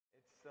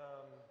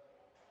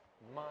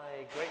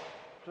my great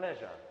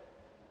pleasure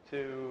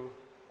to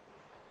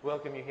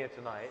welcome you here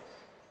tonight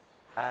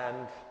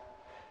and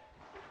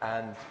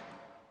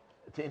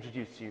to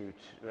introduce you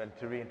to, and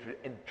to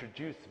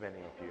reintroduce many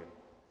of you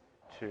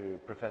to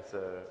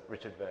Professor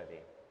Richard Verdi,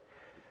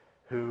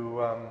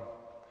 who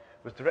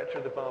was director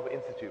of the Barber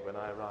Institute when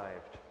I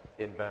arrived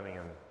in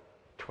Birmingham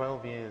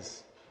 12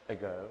 years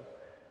ago,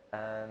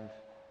 and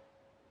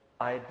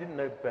I didn't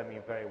know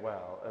Birmingham very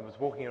well and was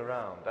walking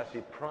around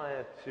actually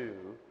prior to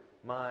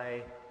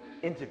my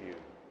interview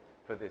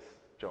for this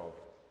job.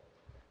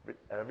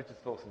 Richard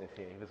Stawson is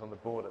here. He was on the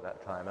board at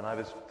that time, and I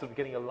was sort of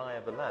getting a lie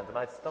of the land, and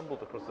I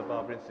stumbled across the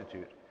Barber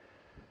Institute,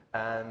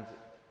 and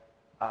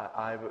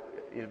my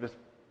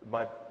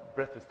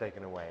breath was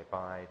taken away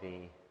by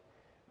the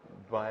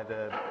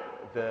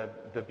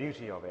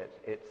beauty of it,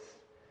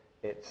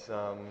 its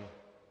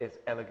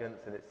elegance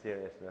and its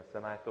seriousness,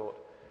 and I thought,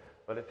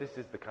 well, if this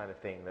is the kind of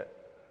thing that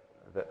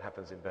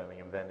happens in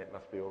Birmingham, then it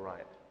must be all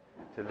right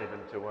to live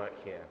and to work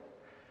here.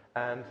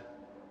 And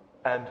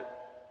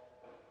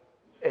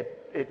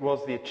it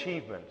was the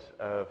achievement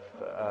of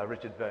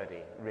Richard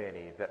Verdi,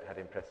 really, that had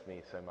impressed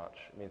me so much.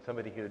 I mean,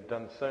 somebody who had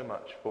done so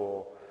much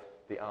for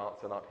the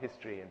arts and art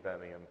history in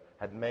Birmingham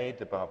had made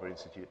the Barber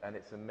Institute and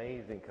its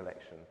amazing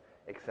collection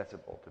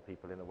accessible to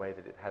people in a way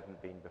that it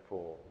hadn't been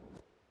before.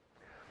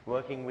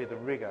 Working with a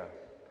rigor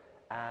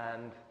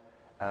and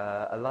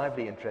a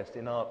lively interest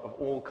in art of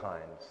all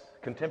kinds,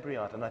 contemporary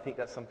art, and I think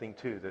that's something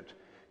too that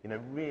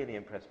really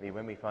impressed me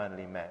when we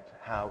finally met,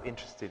 how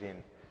interested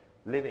in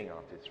living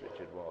artist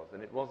Richard was.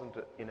 And it wasn't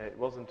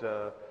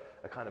a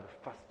kind of a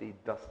fusty,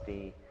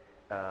 dusty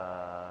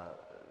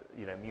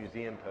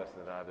museum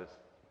person that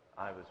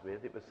I was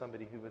with. It was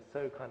somebody who was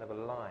so kind of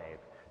alive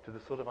to the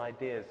sort of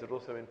ideas that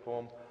also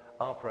inform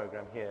our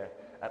program here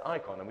at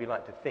Ikon. And we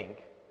like to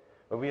think,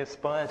 well, we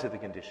aspire to the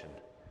condition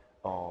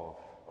of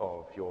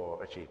your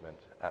achievement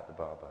at the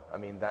Barber. I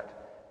mean, that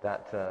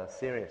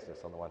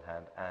seriousness on the one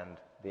hand and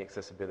the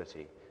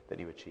accessibility that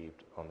you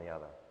achieved on the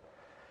other.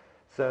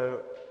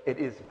 So it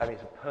is,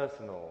 it's a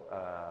personal,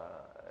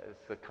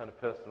 it's a kind of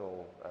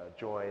personal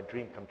joy, a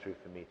dream come true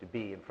for me to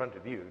be in front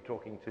of you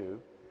talking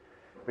to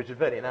Richard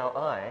Verdi. Now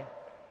I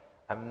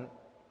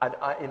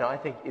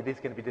think it is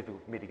going to be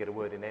difficult for me to get a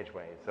word in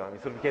edgeways, so I'm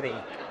sort of getting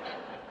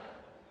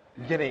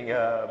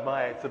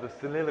my sort of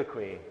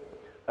soliloquy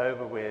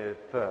over with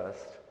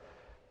first.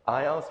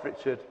 I asked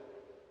Richard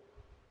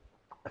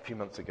a few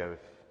months ago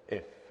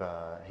if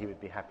he would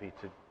be happy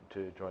to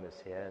join us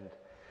here, and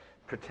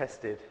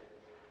protested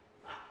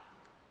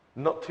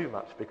not too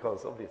much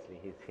because obviously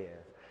he's here,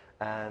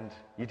 and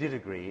you did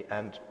agree.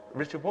 And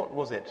Richard, what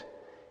was it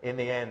in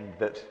the end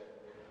that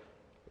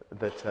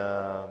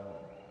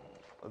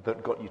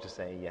got you to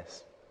say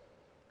yes?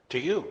 To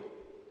you?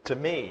 To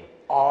me?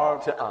 Or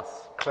to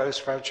us? Close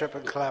friendship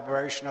and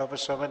collaboration over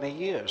so many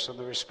years, and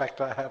the respect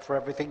I have for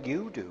everything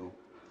you do.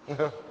 It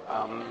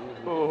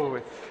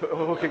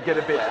could get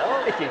a bit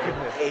icky,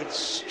 couldn't it?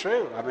 It's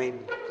true. I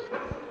mean,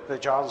 the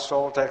John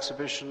Salt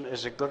exhibition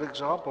is a good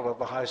example of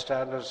the high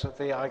standards that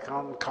the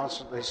Ikon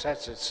constantly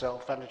sets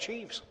itself and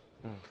achieves.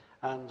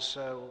 And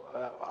so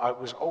I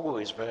was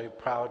always very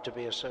proud to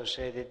be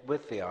associated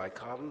with the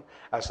Ikon,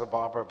 as the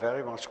Barber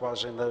very much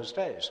was in those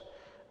days.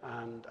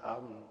 And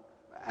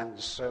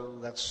so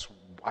that's,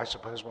 I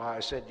suppose, why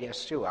I said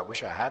yes to you. I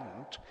wish I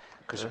hadn't,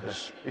 because it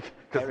was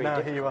very now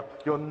difficult. here you are,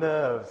 your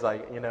nerves,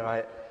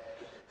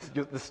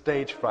 the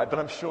stage fright, but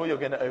I'm sure you're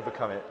going to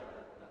overcome it.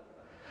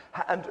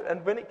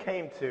 And when it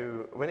came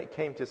to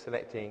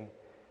selecting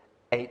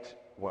 8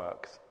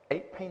 works,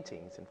 8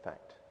 paintings, in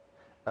fact,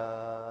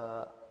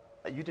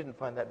 you didn't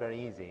find that very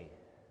easy.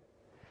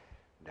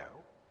 No.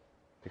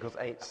 Because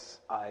 8's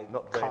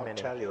not very many. I can't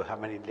tell you how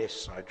many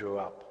lists I drew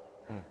up.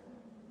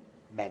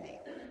 Many.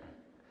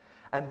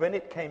 And when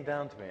it came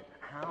down to it,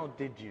 how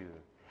did you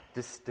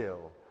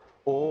distill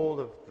all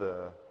of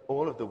the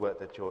work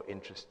that you're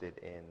interested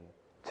in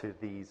to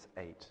these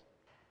 8?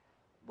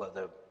 Well,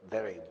 they're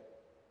very,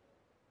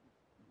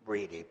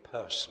 really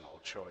personal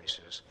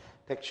choices.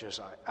 Pictures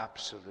I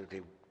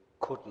absolutely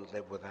couldn't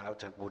live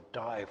without and would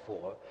die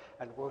for,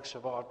 and works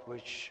of art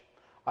which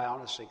I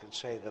honestly can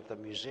say that the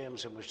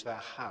museums in which they're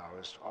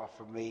housed are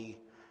for me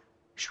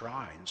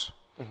shrines.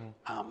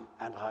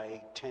 And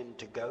I tend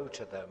to go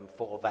to them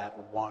for that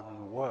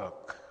one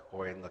work,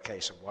 or in the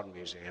case of one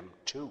museum,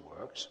 2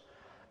 works,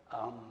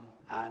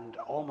 and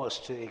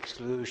almost to the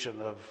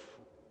exclusion of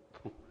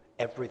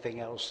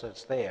everything else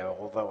that's there,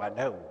 although I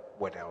know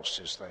what else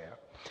is there.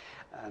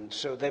 And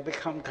so they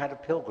become kind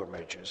of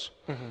pilgrimages,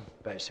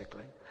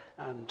 basically.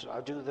 And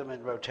I do them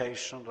in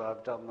rotation.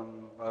 I've done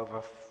them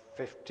over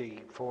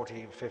 40,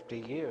 50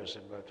 years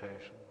in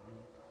rotation.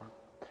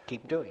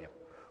 Keep doing it.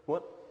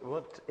 What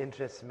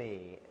interests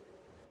me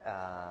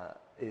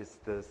is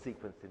the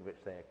sequence in which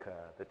they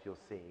occur, that you'll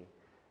see.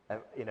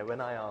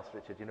 When I asked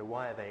Richard,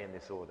 why are they in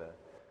this order?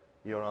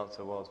 Your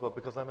answer was, well,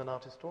 because I'm an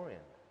art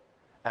historian.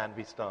 And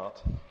we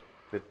start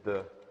with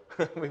the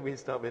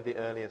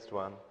earliest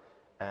one,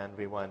 and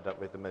we wind up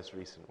with the most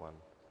recent one.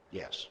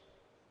 Yes.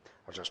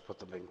 I'll just put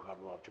them in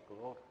chronological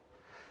order.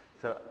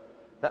 So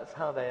that's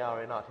how they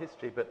are in art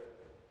history, but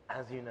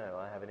as you know,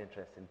 I have an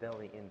interest in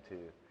delving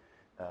into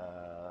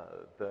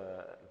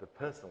the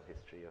personal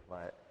history of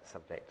my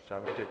subject. So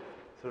I'm going to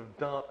sort of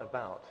dart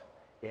about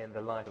in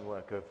the life and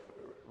work of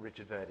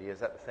Richard Verdi,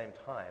 as at the same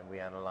time we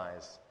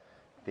analyse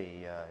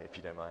the, if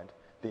you don't mind,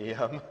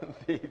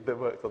 the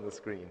works on the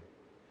screen.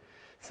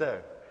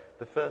 So,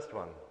 the first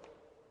one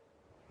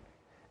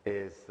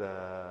is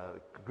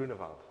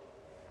Grunewald.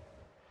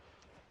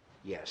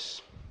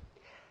 Yes.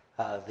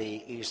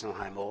 The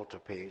Isenheim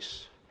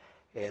altarpiece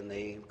in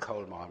the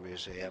Colmar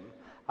Museum.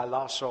 I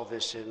last saw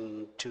this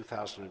in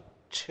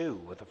 2002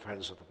 with the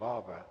Friends of the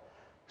Barber.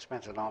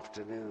 Spent an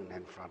afternoon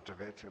in front of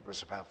it. It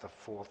was about the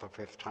fourth or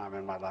fifth time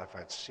in my life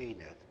I'd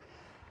seen it.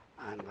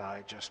 And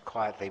I just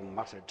quietly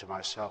muttered to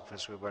myself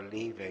as we were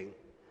leaving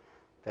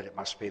that it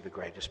must be the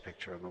greatest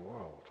picture in the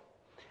world.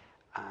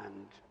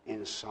 And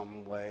in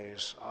some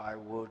ways, I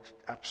would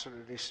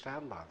absolutely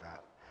stand by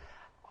that.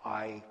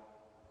 I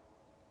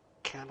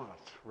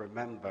cannot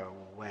remember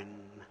when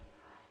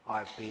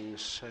I've been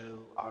so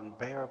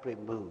unbearably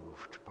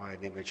moved by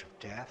an image of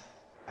death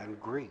and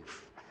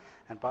grief.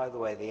 And by the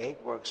way, the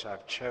 8 works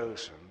I've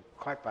chosen,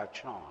 quite by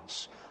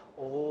chance,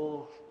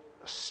 all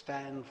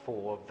stand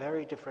for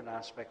very different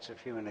aspects of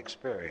human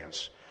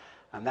experience.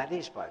 And that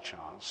is by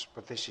chance,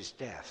 but this is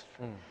death.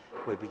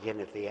 We begin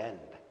at the end.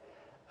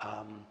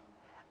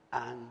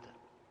 And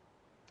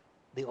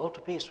the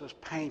altarpiece was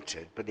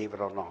painted, believe it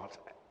or not,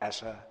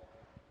 as a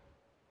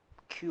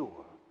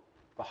cure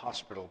for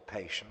hospital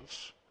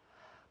patients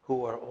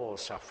who are all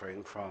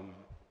suffering from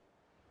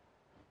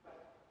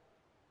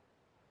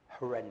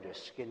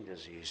horrendous skin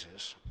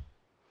diseases,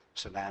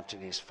 St.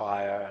 Anthony's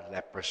fire,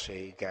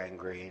 leprosy,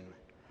 gangrene,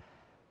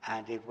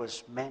 and it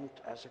was meant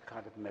as a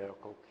kind of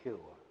miracle cure.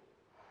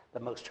 The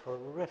most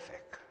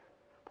horrific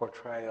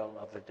portrayal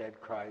of the dead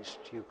Christ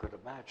you could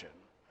imagine,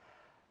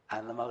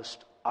 and the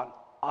most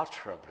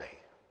unutterably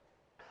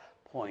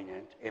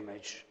poignant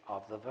image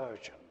of the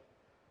Virgin,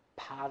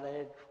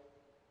 pallid,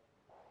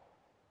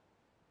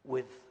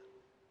 with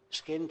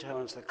skin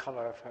tones the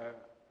color of her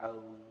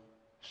own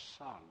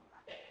son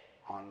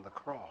on the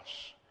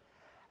cross,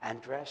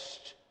 and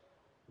dressed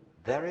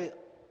very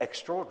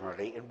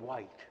extraordinarily in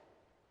white,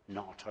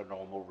 not a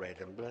normal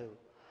red and blue,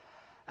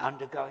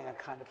 undergoing a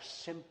kind of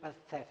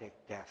sympathetic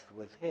death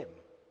with him.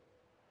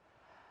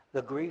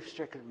 The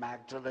grief-stricken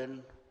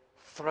Magdalene,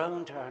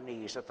 thrown to her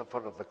knees at the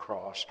foot of the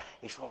cross,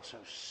 is all so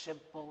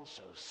simple,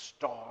 so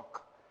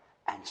stark,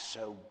 and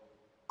so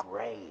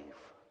grave.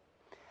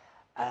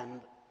 And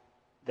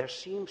there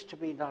seems to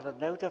be not a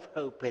note of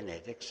hope in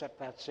it, except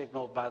that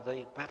signaled by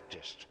the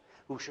Baptist,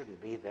 who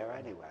shouldn't be there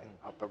anyway,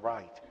 up the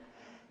right.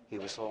 He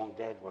was long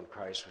dead when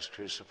Christ was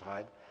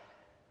crucified.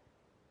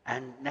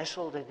 And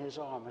nestled in his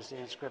arm is the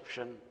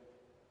inscription,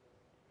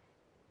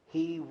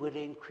 "He will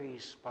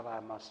increase, but I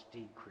must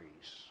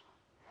decrease."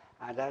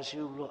 And as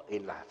you look,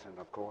 in Latin,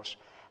 of course,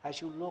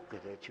 as you look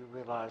at it, you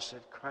realize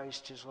that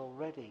Christ is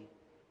already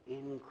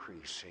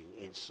increasing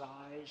in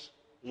size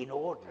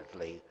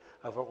inordinately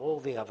over all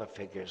the other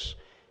figures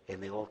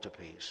in the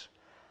altarpiece.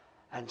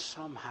 And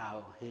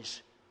somehow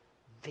his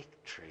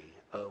victory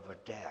over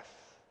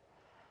death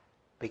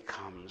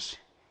becomes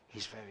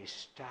his very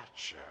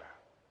stature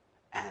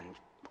and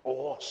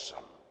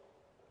awesome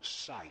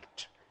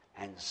sight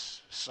and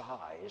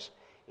size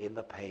in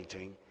the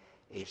painting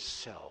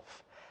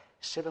itself,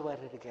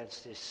 silhouetted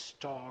against this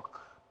stark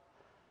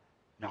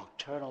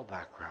nocturnal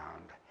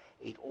background.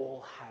 It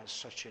all has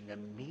such an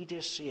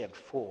immediacy and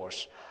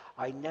force.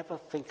 I never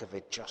think of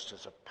it just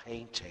as a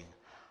painting.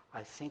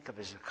 I think of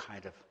it as a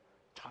kind of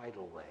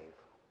tidal wave.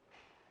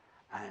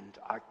 And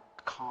I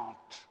can't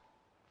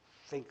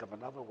think of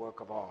another work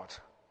of art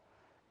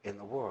in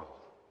the world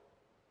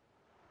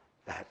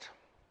that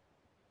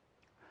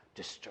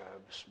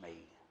disturbs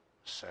me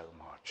so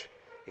much.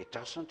 It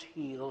doesn't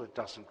heal, it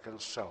doesn't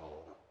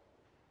console,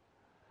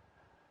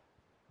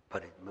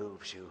 but it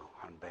moves you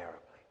unbearably.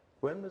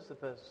 When was the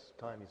first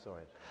time you saw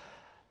it?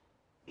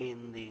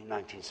 In the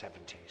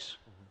 1970s.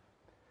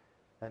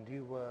 Mm-hmm. And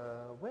you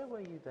were, where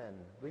were you then?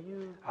 Were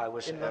you I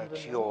was in London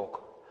at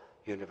York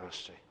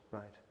University.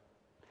 Right.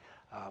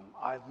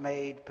 I've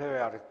made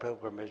periodic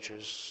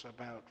pilgrimages,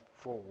 about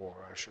 4,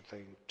 I should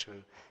think,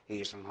 to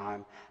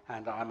Isenheim,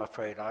 and I'm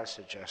afraid I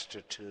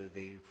suggested to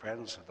the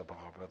Friends of the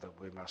Barber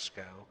that we must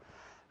go,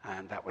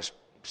 and that was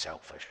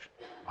selfish.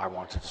 I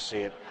wanted to see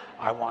it.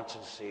 I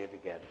wanted to see it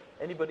again.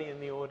 Anybody in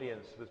the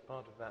audience was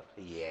part of that?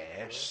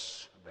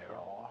 Yes, there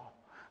are.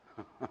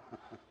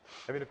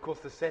 I mean, of course,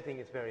 the setting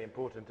is very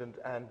important,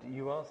 and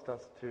you asked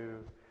us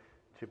to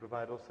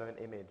provide also an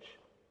image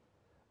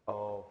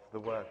of the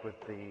work with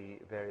the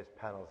various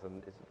panels,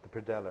 and is it the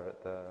predella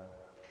at the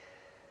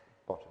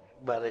bottom?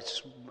 Well,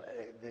 it's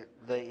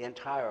the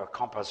entire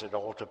composite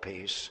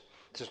altarpiece,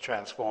 it's a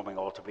transforming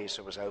altarpiece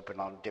that was open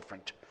on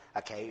different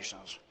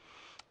occasions,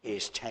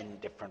 is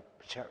 10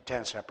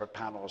 separate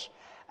panels,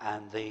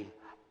 and the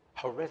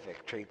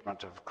horrific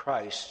treatment of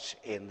Christ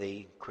in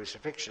the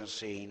crucifixion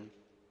scene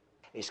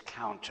is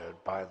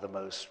countered by the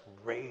most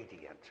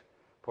radiant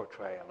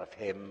portrayal of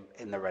him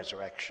in the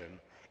resurrection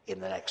in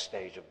the next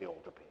stage of the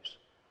altarpiece.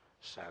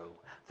 So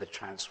the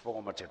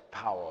transformative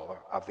power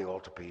of the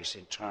altarpiece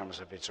in terms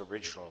of its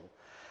original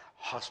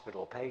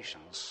hospital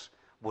patients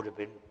would have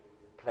been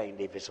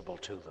plainly visible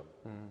to them.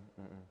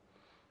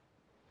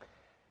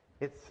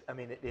 It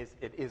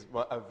is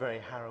a very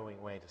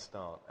harrowing way to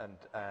start,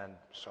 and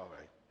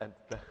Sorry. and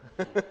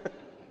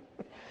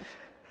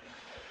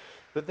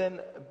but then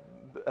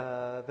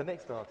the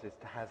next artist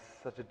has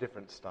such a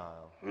different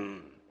style,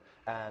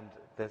 and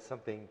there's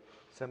something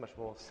so much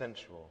more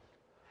sensual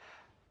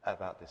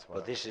about this one.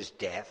 But this is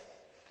death.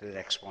 The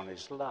next one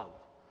is love.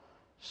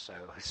 So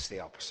it's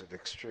the opposite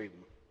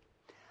extreme.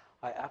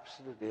 I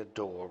absolutely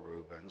adore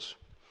Rubens.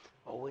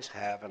 Always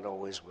have and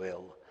always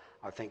will.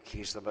 I think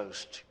he's the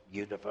most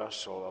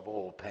universal of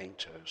all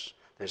painters.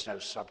 There's no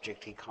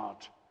subject he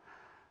can't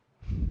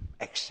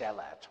excel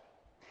at,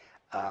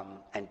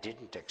 and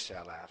didn't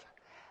excel at.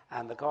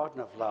 And the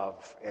Garden of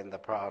Love in the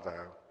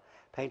Prado,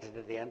 painted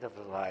at the end of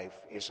the life,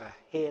 is a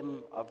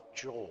hymn of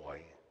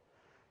joy,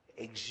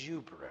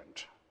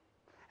 exuberant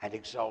and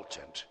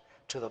exultant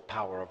to the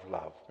power of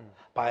love,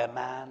 by a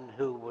man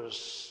who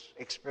was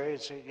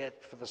experiencing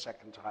it for the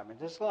second time in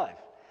his life.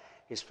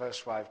 His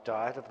first wife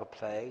died of the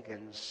plague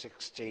in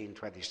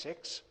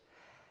 1626.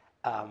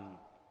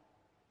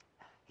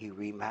 He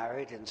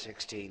remarried in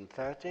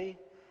 1630.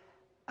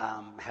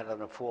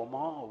 Helena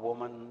Fourmont, a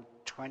woman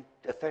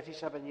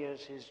 37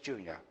 years his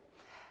junior.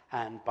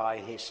 And by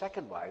his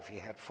second wife, he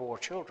had 4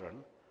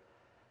 children,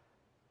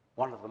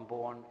 one of them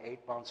born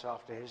 8 months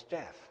after his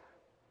death.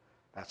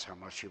 That's how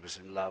much he was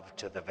in love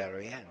to the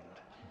very end.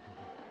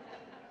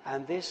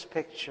 And this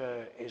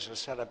picture is a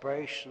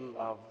celebration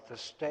of the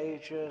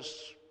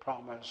stages,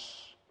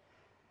 promise,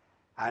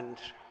 and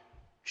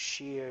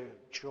sheer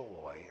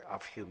joy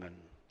of human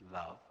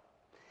love,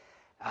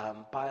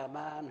 by a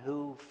man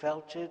who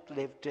felt it,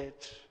 lived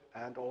it,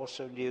 and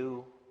also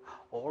knew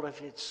all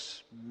of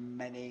its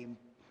many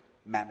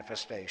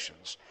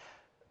manifestations.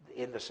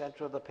 In the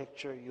center of the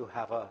picture, you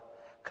have a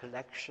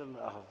collection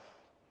of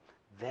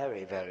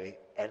very, very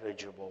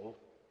eligible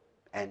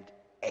and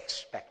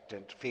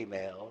expectant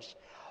females,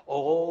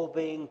 all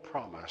being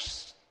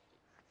promised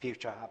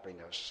future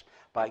happiness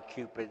by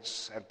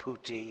cupids and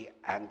putti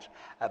and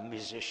a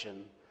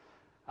musician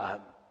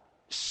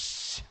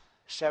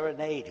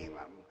serenading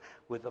them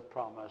with the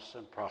promise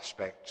and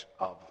prospect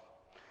of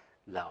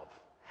love.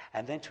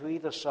 And then to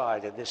either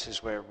side, and this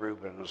is where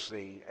Rubens,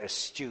 the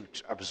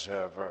astute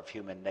observer of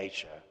human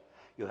nature,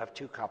 you have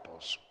 2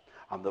 couples.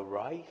 On the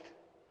right,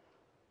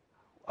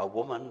 a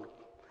woman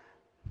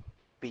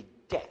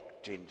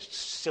bedecked in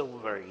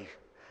silvery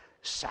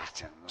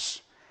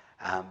satins,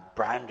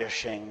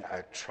 brandishing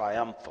a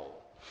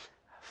triumphal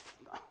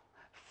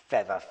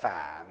feather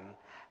fan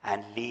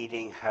and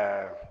leading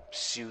her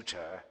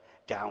suitor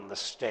down the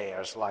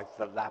stairs like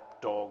the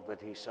lapdog that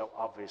he so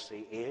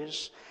obviously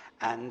is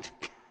and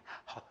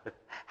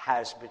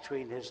has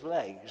between his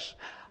legs.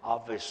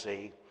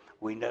 Obviously,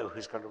 we know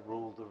who's going to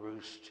rule the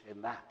roost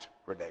in that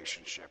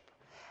relationship.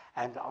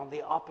 And on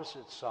the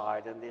opposite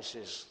side, and this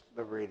is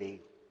the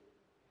really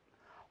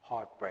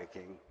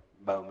heartbreaking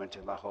moment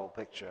in the whole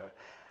picture,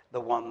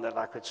 the one that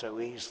I could so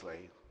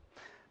easily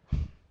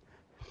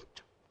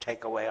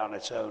take away on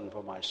its own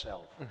for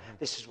myself.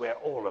 This is where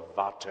all of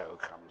Watteau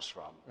comes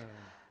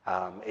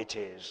from. It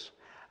is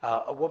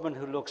a woman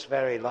who looks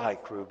very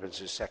like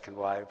Rubens' second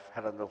wife,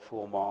 Helena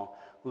Fourmont,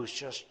 who's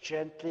just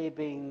gently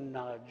being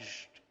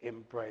nudged,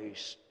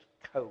 embraced,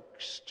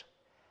 coaxed,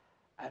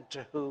 and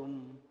to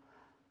whom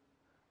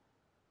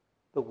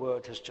the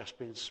word has just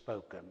been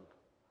spoken,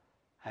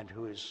 and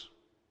who is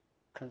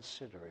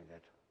considering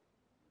it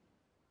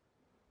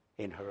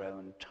in her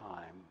own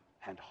time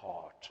and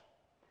heart.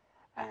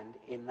 And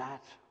in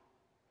that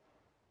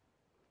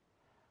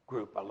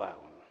group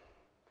alone,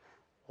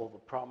 all the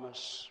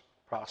promise,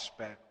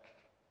 prospect,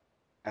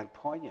 and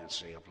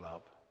poignancy of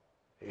love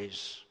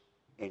is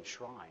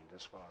enshrined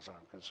as far as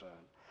I'm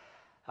concerned.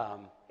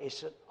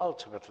 It's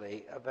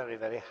ultimately a very,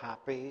 very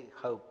happy,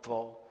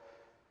 hopeful,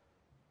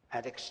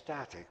 and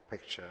ecstatic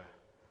picture,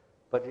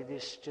 but it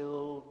is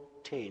still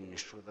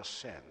tinged with a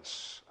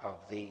sense of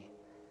the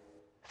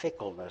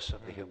fickleness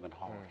of the human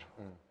heart.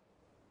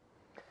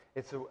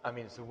 It's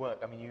a work.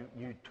 I mean,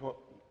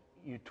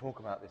 you talk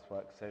about this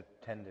work so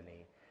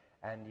tenderly,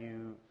 and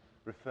you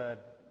referred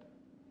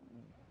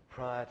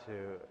prior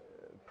to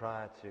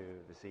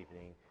this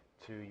evening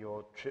to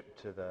your trip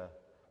to the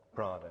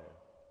Prado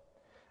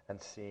and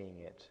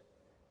seeing it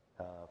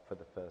for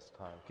the first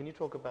time. Can you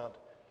talk about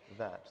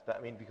that?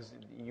 I mean, because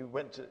you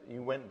went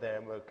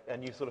there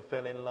and you sort of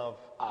fell in love.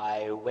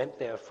 I went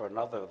there for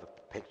another of the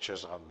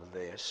pictures on the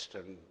list,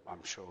 and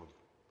I'm sure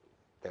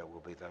there will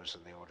be those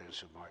in the audience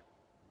who might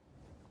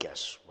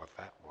guess what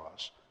that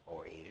was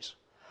or is.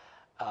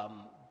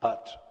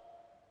 But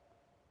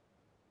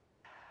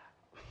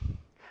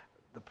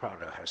the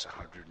Prado has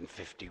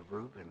 150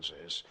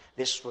 Rubenses.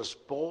 This was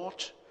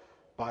bought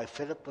by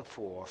Philip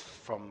IV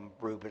from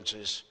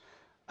Rubens's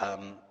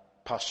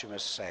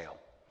posthumous sale.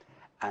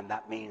 And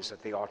that means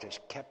that the artist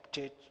kept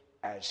it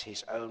as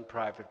his own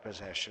private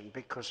possession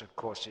because, of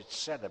course, it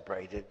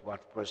celebrated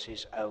what was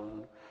his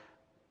own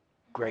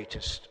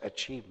greatest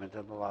achievement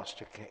in the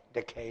last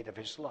decade of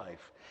his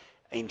life,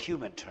 in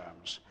human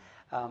terms.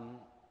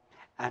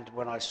 And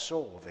when I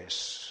saw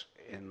this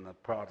in the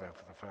Prado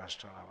for the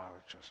first time, I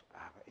was just,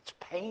 it's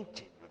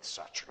painted with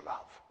such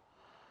love,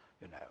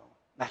 you know.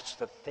 That's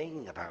the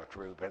thing about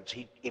Rubens.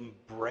 He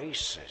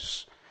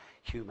embraces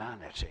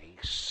humanity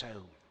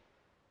so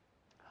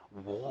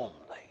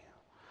warmly.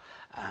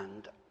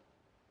 And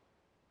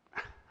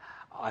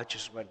I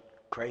just went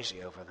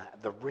crazy over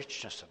that. The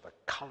richness of the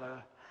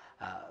color,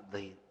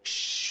 the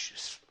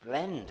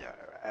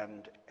splendor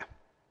and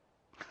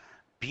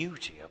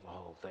beauty of the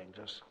whole thing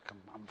just,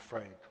 I'm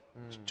afraid,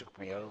 just took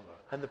me over.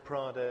 And the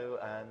Prado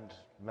and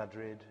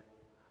Madrid,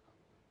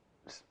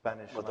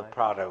 Spanish Well, the life?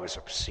 Prado is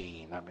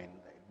obscene. I mean,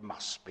 it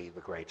must be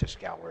the greatest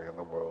gallery in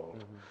the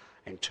world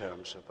in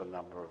terms of the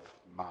number of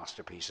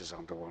masterpieces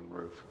under one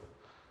roof.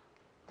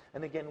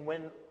 And again,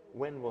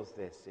 when was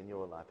this in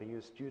your life? Are you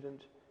a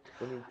student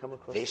when you come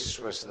across This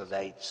was the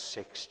late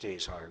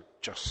 60s. I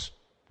just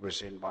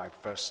was in my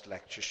first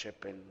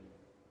lectureship in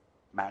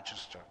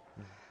Manchester.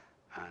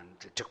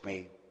 And it took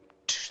me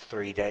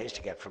 3 days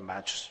to get from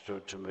Manchester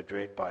to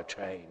Madrid by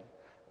train.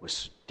 It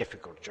was a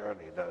difficult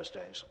journey in those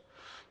days.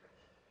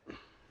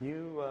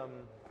 You,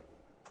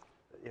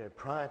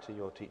 prior to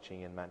your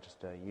teaching in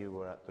Manchester, you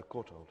were at the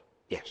Courtauld.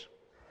 Yes.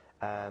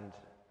 And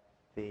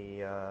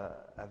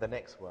the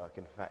next work,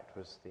 in fact,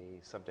 was the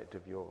subject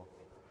of your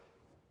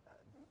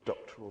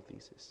doctoral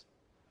thesis.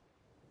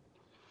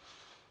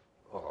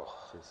 Oh.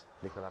 This is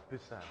Nicolas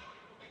Poussin.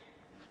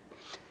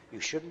 You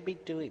shouldn't be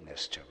doing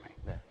this to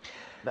me.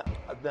 No.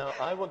 Now,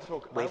 I want to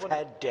talk... We've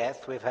had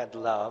death, we've had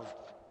love,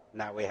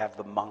 now we have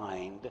the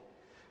mind.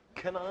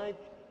 Can I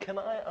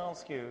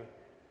ask you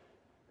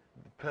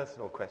a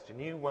personal question?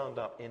 You wound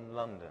up in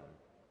London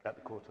at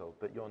the Courtauld,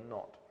 but you're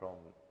not from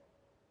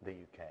the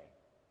UK.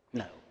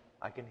 No.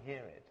 I can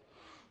hear it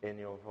in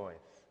your voice.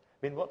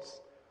 I mean, what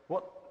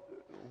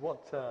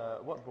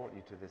brought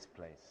you to this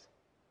place?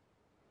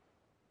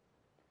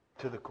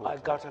 To the Courtauld? I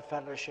got a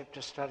fellowship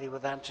to study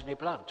with Anthony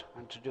Blunt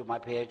and to do my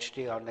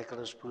PhD on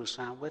Nicolas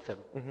Poussin with him.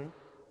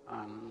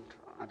 And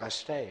I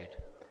stayed.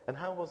 And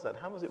how was that?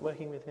 How was it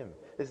working with him?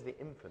 This is the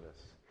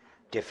infamous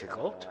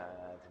Difficult,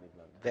 Anthony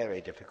Blunt.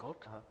 very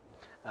difficult.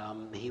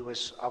 He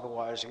was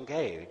otherwise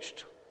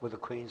engaged with the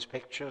Queen's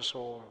pictures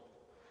or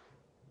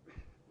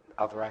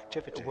other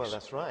activities. Well,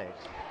 that's right.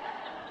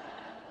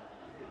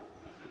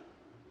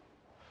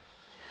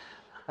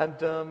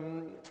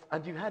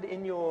 And you had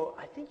in your,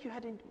 I think you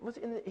had in, was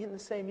it in the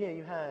same year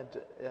you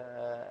had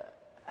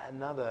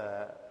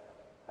another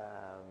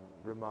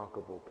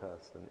remarkable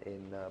person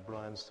in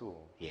Brian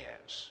Sewell?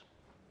 Yes.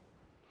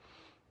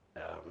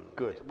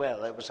 Good.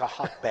 Well, it was a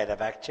hotbed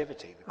of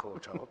activity, the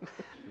Courtauld,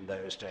 in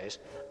those days.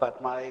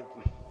 But my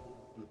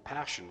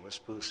passion was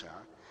Poussin,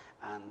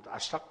 and I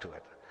stuck to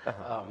it.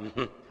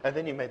 And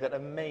then you made that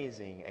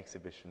amazing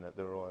exhibition at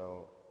the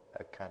Royal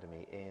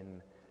Academy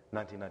in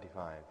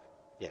 1995.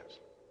 Yes.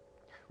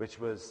 Which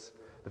was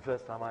the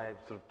first time I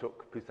sort of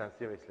took Poussin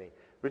seriously.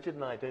 Richard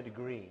and I don't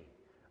agree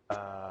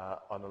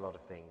on a lot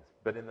of things,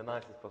 but in the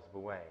nicest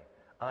possible way.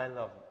 I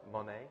love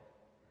Monet.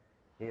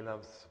 He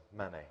loves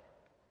Manet.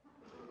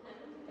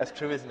 That's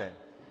true, isn't it?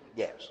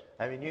 Yes.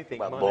 I mean, you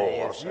think, Well,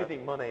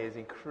 Monet is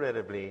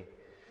incredibly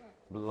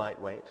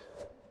lightweight,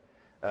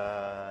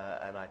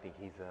 and I think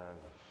he's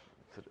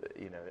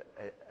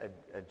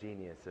a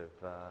genius of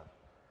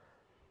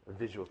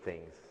visual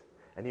things.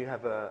 And you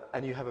have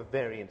a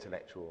very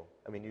intellectual.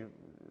 I mean,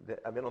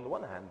 on the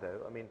one hand,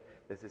 though, I mean,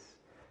 there's this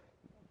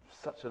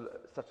such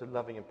a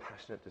loving and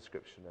passionate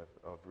description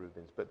of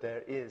Rubens, but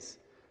there is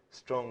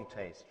strong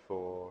taste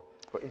for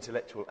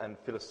intellectual and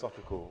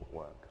philosophical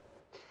work,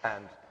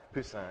 and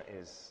Poussin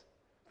is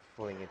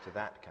falling into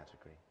that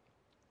category.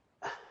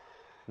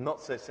 Not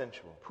so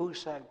sensual.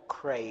 Poussin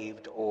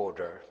craved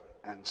order,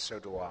 and so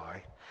do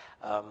I.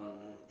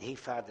 He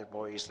found it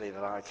more easily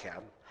than I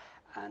can.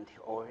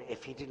 Or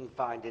if he didn't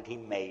find it, he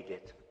made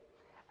it.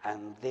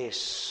 And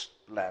this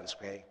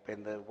landscape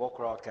in the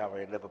Walker Art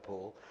Gallery in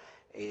Liverpool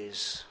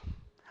is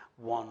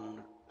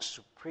one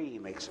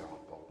supreme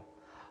example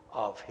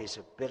of his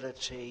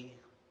ability,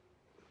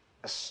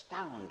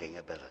 astounding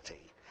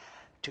ability,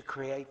 to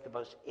create the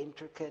most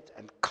intricate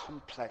and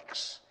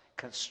complex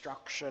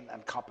construction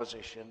and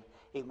composition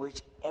in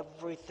which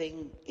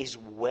everything is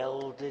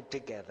welded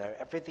together,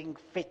 everything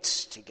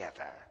fits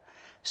together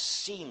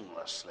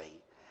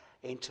seamlessly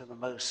into the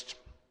most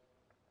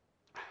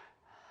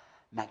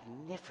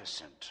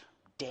magnificent,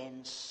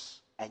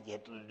 dense, and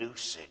yet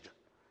lucid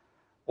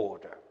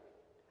order.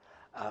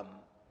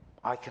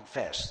 I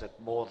confess that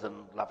more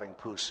than loving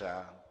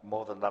Poussin,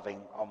 more than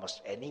loving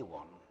almost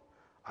anyone,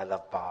 I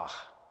love Bach.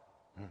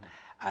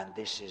 And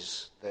this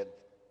is the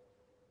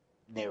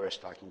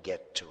nearest I can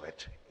get to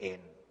it in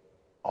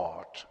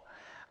art.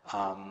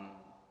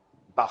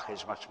 Bach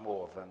is much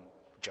more than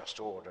just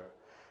order.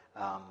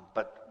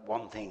 But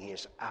one thing he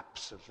is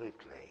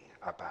absolutely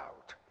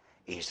about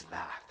is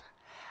that.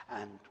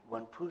 And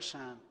when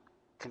Poussin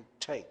can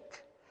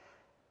take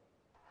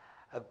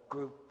a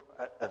group,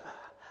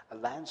 a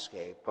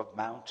landscape of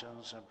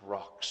mountains and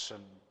rocks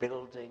and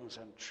buildings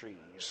and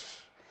trees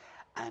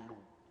and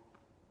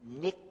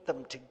knit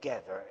them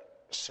together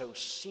so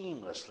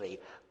seamlessly,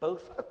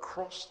 both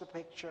across the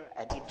picture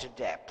and into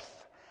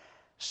depth,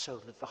 so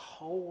that the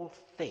whole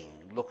thing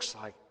looks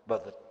like,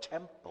 well, the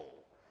temple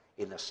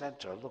in the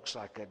center looks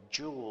like a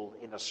jewel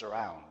in a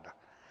surround.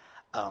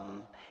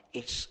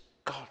 It's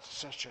got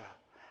such a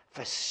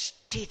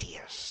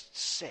fastidious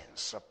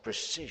sense of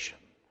precision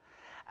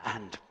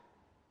and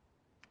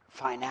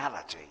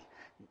finality.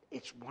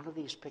 It's one of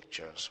these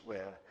pictures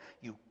where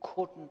you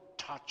couldn't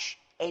touch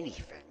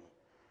anything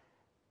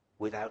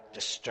without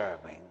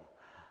disturbing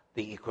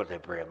the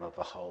equilibrium of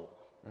the whole.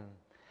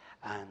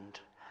 And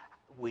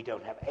we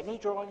don't have any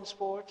drawings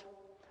for it.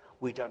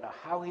 We don't know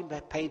how he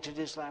painted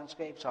his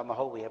landscapes. On the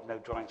whole, we have no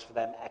drawings for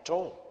them at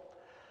all.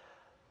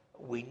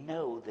 We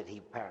know that he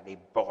apparently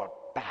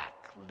brought back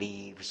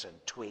leaves and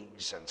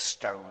twigs and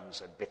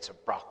stones and bits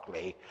of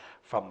broccoli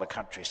from the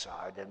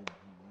countryside and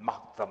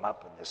mocked them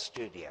up in the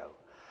studio.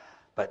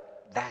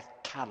 But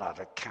that cannot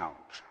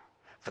account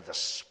for the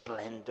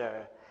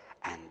splendor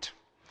and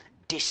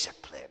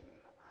discipline,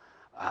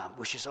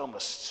 which is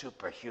almost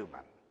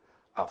superhuman,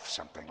 of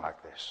something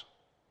like this.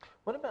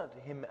 What about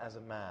him as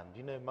a man? Do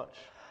you know much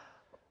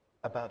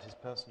about his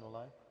personal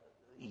life?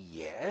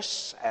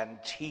 Yes, and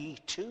he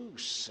too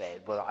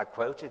said, well, I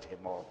quoted him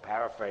or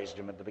paraphrased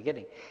him at the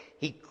beginning,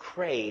 he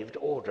craved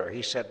order.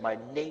 He said, my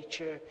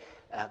nature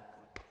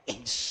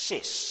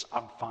insists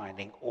on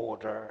finding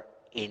order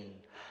in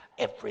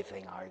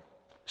everything I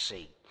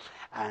see.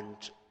 And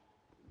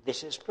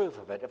this is proof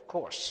of it. Of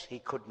course, he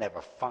could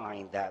never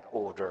find that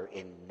order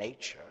in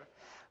nature,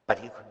 but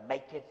he could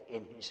make it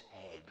in his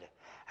head.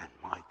 And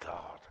my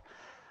God,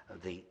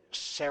 the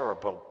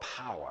cerebral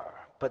power,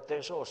 but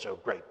there's also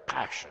great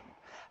passion,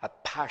 a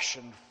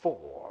passion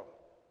for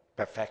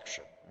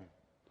perfection,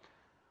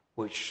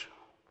 which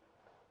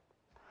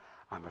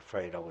I'm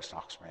afraid always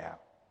knocks me out.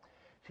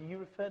 So you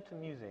referred to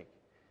music,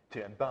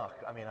 and Bach.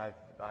 I mean,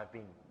 I've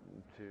been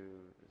to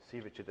see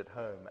Richard at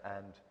home,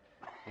 and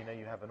you know,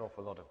 you have an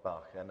awful lot of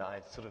Bach, and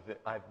I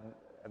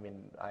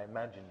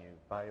imagine you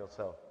by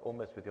yourself,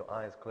 almost with your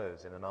eyes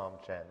closed in an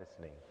armchair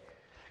listening,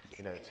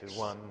 you know, to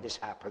one this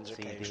happens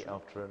CD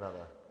after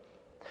another.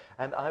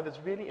 And I was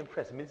really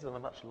impressed. I mean, this is on a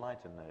much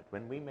lighter note.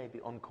 When we made the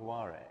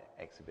Onkuware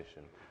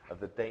exhibition of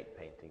the date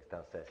paintings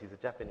downstairs, he's a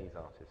Japanese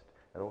artist,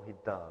 and all he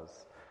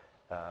does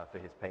for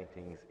his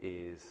paintings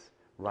is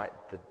write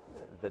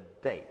the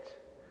date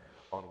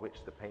on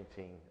which the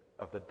painting,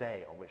 of the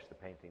day on which the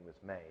painting was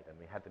made, and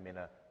we had them in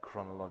a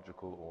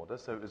chronological order,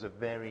 so it was a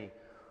very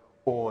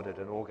ordered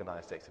and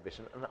organized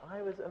exhibition, and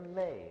I was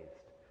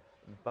amazed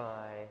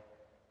by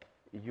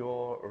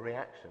your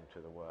reaction to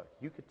the work.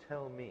 You could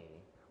tell me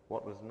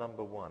what was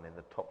number one in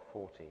the top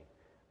 40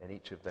 in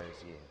each of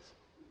those years.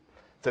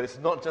 So it's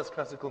not just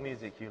classical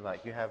music you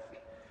like. You have,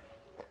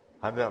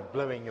 I'm now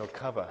blowing your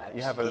cover.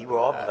 You have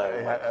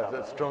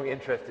a strong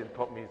interest in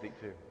pop music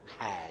too.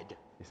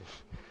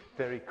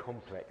 Very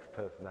complex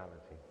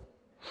personality.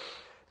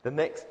 The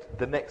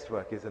next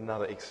work is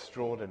another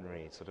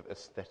extraordinary sort of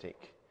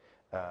aesthetic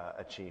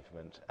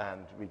achievement,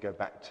 and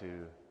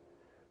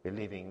we're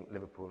leaving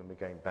Liverpool and we're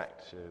going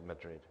back to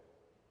Madrid.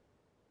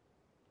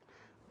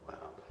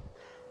 Well,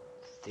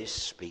 this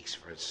speaks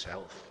for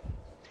itself.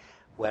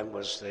 When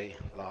was the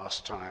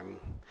last time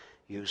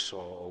you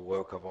saw a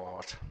work of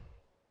art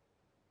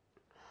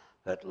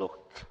that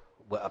looked,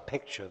 well, a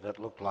picture that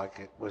looked like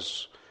it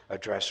was a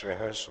dress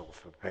rehearsal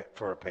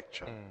for a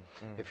picture,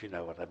 if you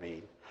know what I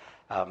mean?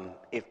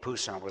 If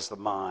Poussin was the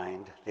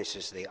mind, this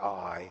is the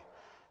eye,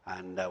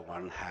 and no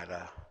one had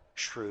a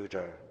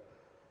shrewder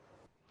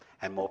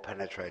and more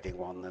penetrating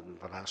one than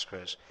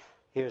Velázquez.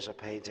 Here's a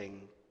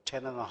painting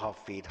 10.5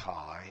 feet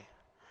high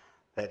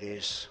that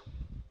is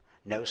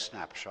no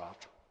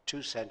snapshot,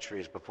 2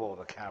 centuries before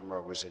the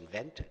camera was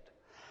invented,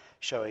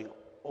 showing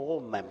all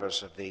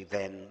members of the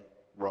then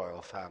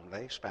royal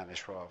family,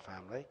 Spanish royal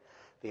family,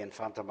 the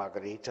Infanta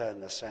Margarita in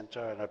the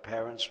center and her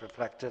parents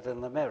reflected in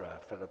the mirror,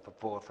 Philip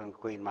IV and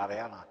Queen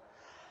Mariana.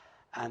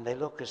 And they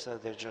look as though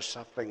they're just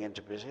settling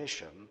into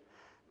position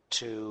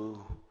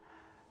to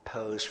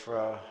pose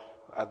for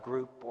a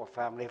group or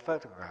family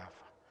photograph.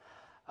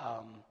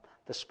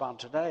 The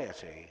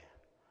spontaneity,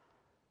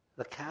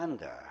 the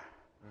candor,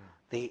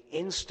 the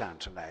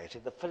instantaneity,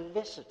 the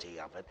felicity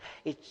of it.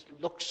 It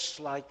looks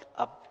like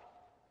a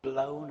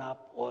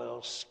blown-up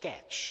oil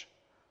sketch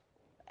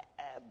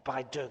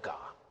by Degas,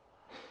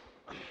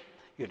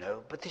 you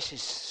know. But this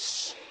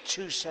is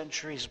 2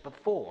 centuries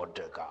before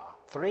Degas,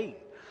 3,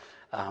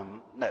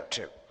 no,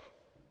 2.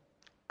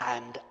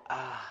 And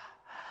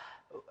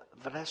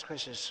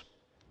Velázquez is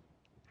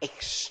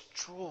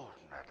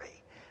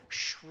extraordinarily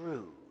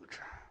shrewd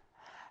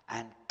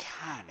and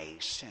canny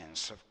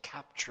sense of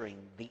capturing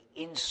the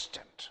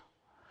instant.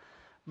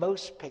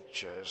 Most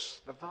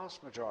pictures, the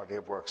vast majority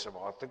of works of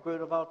art, the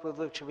Grunewald with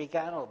which we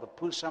began, or the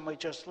Poussin we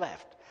just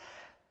left,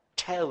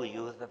 tell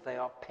you that they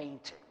are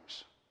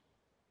paintings.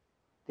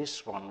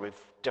 This one it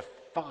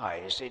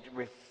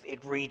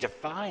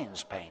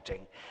redefines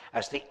painting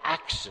as the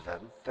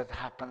accident that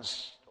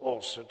happens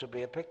also to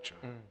be a picture.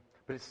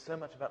 But it's so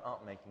much about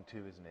art making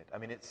too, isn't it? I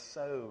mean,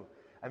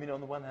 on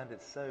the one hand,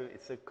 it's so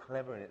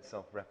clever in its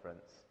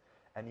self-reference,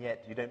 and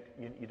yet you don't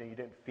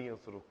feel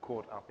sort of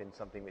caught up in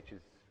something which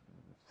is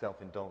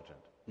self-indulgent.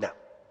 No.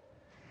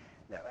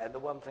 And the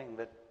one thing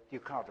that you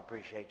can't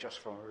appreciate just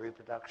from a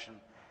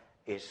reproduction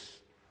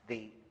is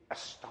the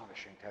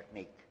astonishing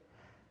technique.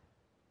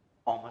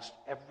 Almost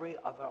every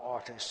other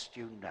artist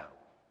you know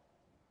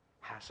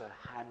has a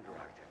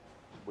handwriting.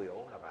 We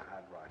all have a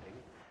handwriting.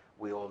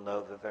 We all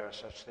know that there are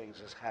such things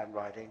as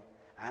handwriting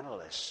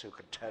analysts who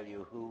can tell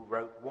you who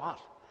wrote what.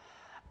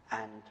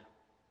 And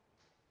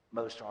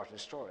most art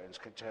historians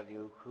can tell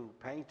you who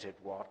painted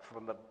what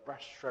from the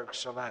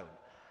brushstrokes alone.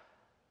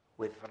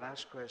 With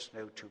Velázquez,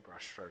 no two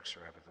brushstrokes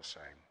are ever the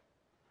same.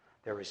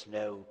 There is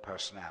no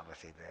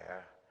personality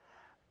there.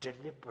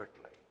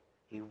 Deliberately,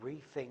 he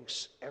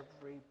rethinks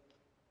every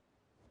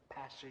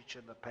passage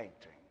in the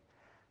painting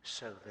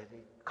so that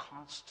it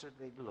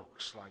constantly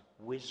looks like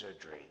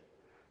wizardry,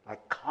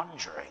 like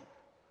conjuring.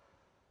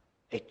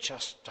 It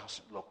just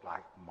doesn't look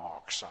like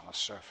marks on a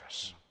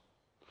surface.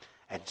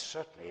 And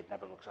certainly it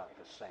never looks like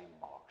the same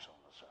marks on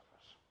the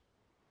surface.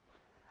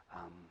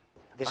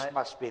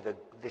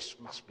 This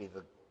must be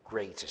the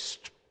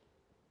greatest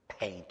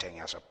painting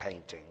as a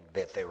painting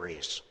that there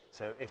is.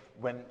 So if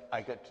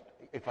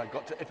I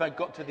got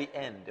to the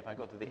end of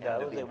the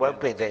it won't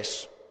be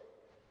this.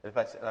 If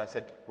I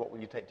said, what will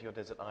you take to your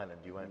desert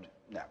island? You won't?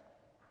 No.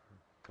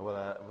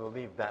 Well, we'll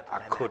leave that. I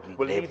couldn't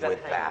live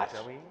with that.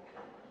 Shall we?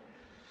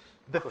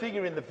 The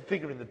figure in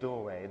the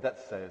doorway,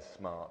 that's so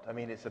smart. I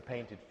mean, it's a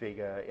painted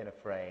figure in a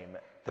frame.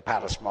 The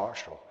Palace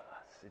Marshal.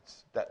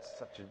 That's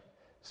such a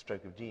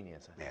stroke of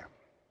genius, I think. Yeah.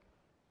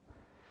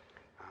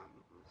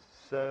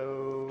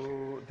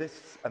 So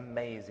this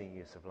amazing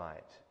use of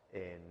light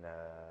in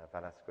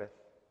Velázquez,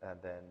 and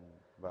then,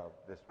 well,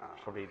 there's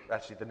probably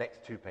actually the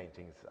next two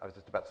paintings. I was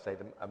just about to say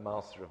a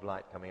Master of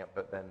Light coming up,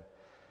 but then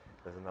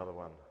there's another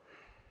one.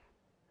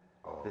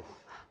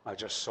 I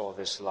just saw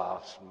this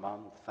last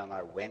month, and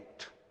I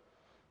went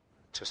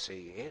to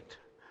see it.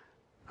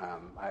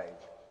 I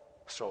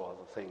saw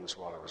other things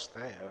while I was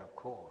there, of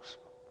course.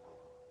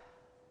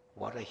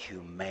 What a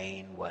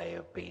humane way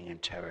of being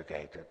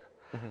interrogated.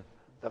 Mm-hmm.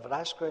 The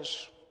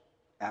Velázquez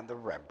and the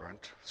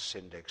Rembrandt,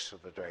 syndics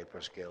of the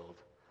Drapers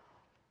Guild,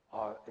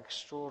 are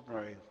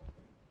extraordinary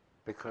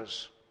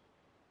because,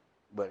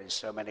 well, in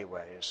so many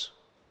ways,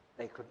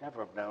 they could never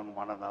have known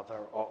one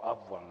another or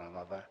of one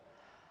another,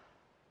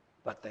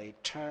 but they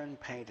turn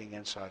painting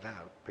inside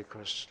out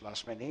because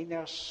Las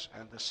Meninas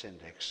and the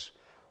syndics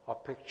are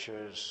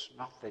pictures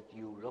not that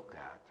you look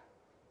at,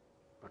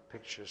 but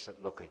pictures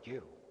that look at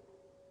you.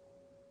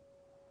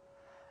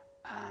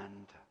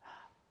 And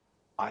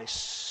I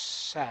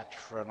sat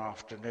for an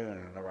afternoon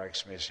in the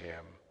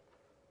Rijksmuseum,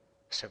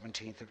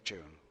 17th of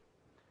June,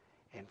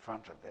 in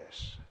front of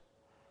this,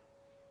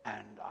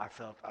 and I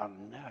felt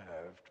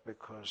unnerved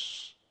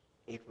because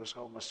it was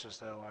almost as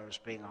though I was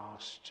being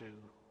asked to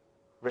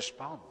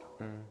respond.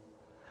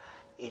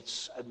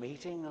 It's a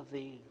meeting of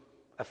the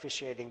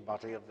officiating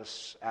body of the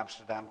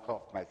Amsterdam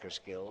Clockmakers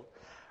Guild.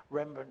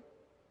 Rembrandt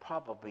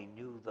probably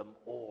knew them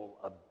all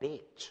a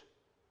bit,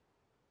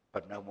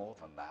 but no more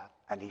than that.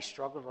 And he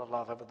struggled a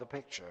lot over the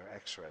picture.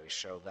 X-rays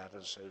show that,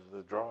 and so do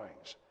the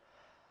drawings.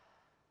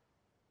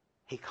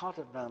 He can't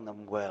have known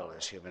them well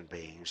as human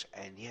beings,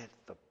 and yet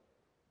the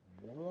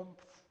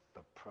warmth,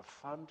 the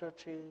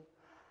profundity,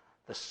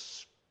 the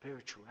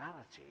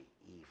spirituality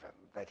even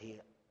that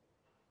he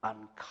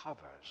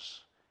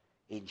uncovers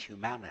in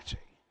humanity.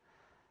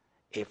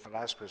 If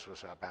Velázquez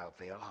was about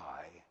the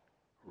eye,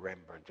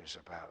 Rembrandt is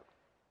about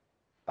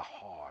the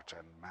heart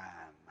and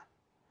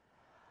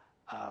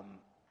man.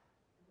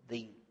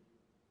 The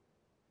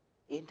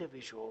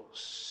individual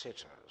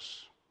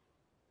sitters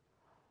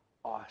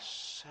are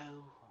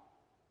so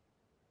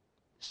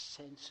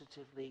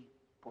sensitively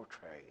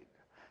portrayed,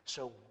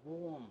 so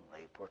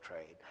warmly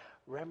portrayed.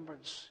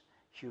 Rembrandt's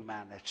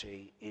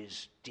humanity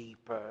is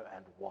deeper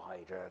and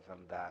wider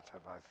than that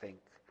of, I think,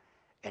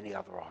 any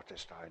other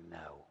artist I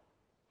know.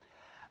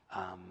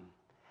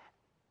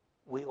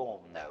 We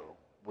all know,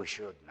 we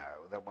should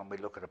know, that when we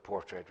look at a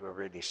portrait, we're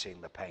really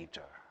seeing the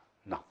painter,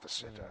 not the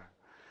sitter.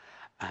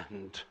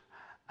 And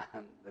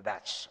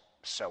that's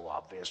so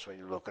obvious when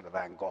you look at a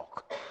Van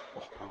Gogh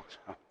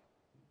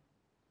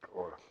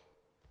or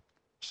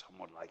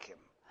someone like him.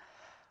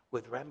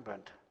 With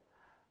Rembrandt,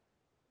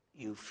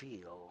 you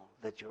feel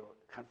that you're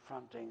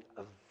confronting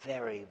a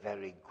very,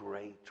 very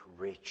great,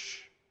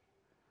 rich,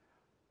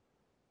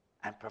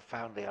 and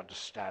profoundly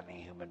understanding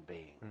human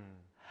being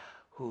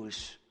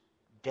whose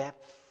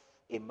depth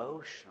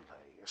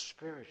emotionally,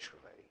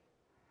 spiritually,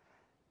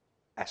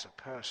 as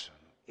a person,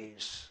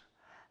 is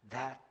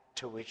that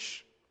to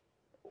which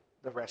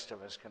the rest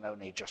of us can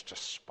only just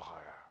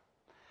aspire.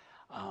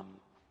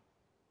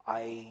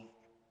 I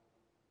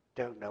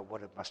don't know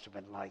what it must have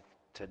been like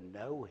to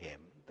know him.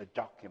 The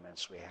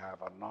documents we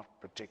have are not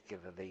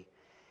particularly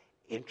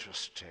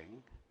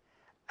interesting,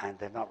 and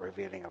they're not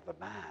revealing of the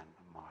man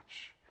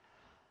much.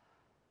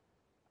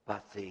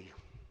 But the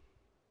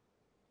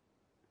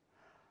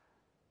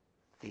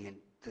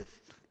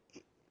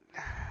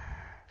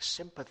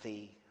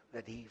sympathy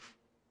that he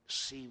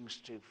seems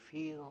to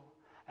feel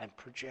and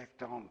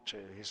project onto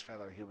his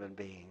fellow human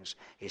beings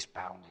is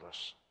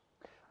boundless.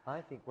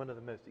 I think one of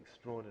the most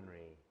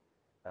extraordinary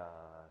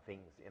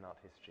things in art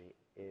history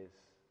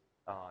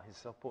are his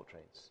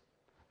self-portraits.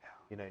 Yeah.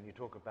 You know, and you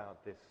talk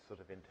about this sort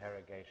of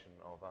interrogation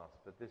of us,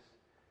 but this,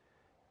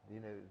 you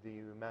know, do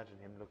you imagine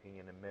him looking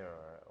in a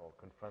mirror or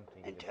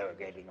confronting...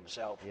 Interrogating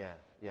himself. Yeah,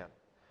 yeah.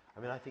 I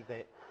mean, I think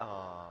they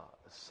are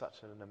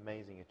such an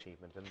amazing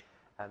achievement,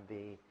 and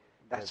the...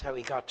 That's how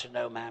he got to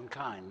know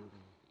mankind,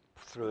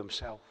 through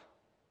himself.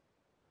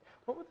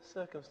 What were the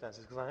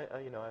circumstances? Because I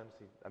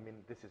honestly, I mean,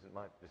 this is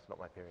not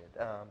my period.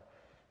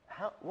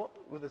 What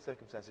were the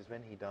circumstances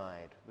when he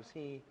died? Was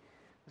he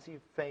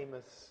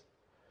famous?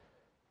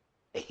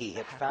 He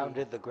had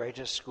founded the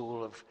greatest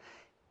school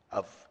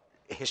of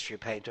history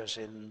painters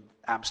in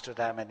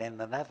Amsterdam and in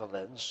the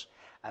Netherlands,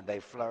 and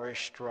they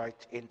flourished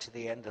right into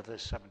the end of the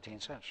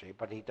 17th century.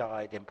 But he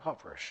died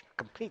impoverished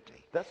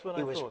completely. That's what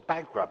he I was thought.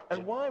 bankrupt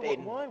And why was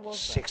in that?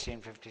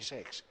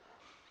 1656.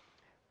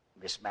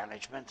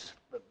 Mismanagement,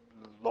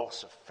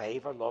 loss of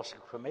favor, loss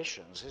of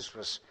commissions. This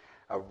was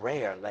a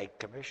rare late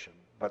commission,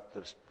 but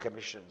the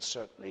commissions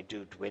certainly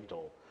do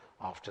dwindle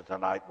after the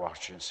Night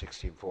Watch in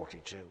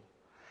 1642.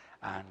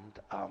 And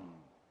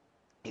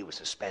he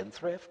was a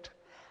spendthrift,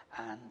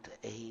 and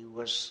he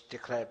was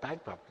declared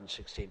bankrupt in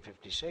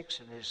 1656,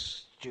 and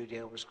his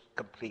studio was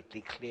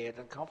completely cleared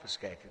and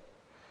confiscated.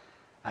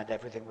 And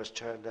everything was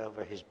turned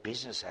over, his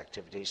business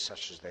activities,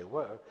 such as they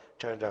were,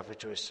 turned over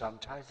to his son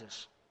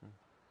Titus.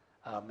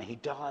 He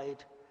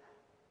died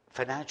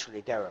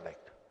financially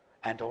derelict,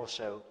 and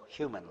also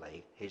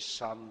humanly. His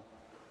son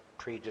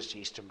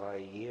predeceased him by a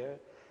year.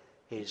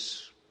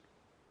 His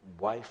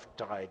wife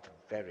died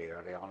very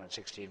early on in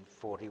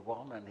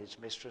 1641, and his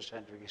mistress,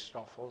 Hendrik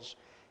Stoffels,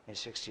 in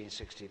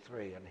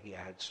 1663, and he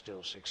had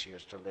still 6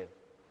 years to live.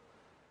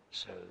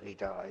 So he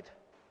died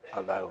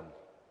alone.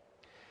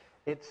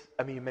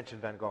 I mean, you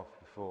mentioned Van Gogh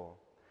before,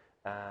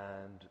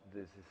 and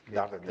there's this...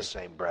 Not in the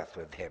same breath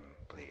with him,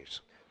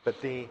 please.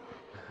 But you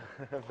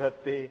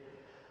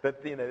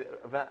know,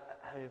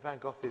 Van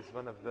Gogh is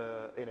one of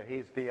the, you know,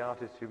 he's the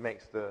artist who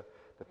makes the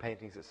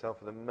paintings itself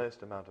for the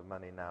most amount of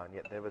money now, and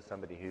yet there was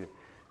somebody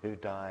who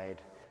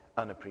died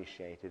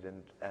unappreciated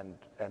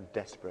and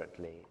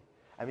desperately.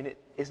 I mean,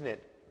 isn't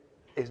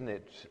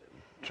it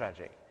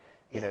tragic?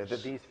 You know,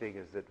 that these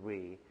figures that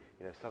we,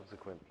 you know,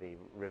 subsequently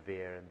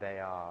revere, and they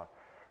are,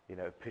 you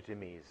know,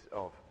 epitomes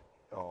of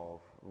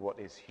what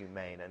is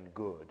humane and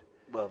good.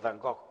 Well, Van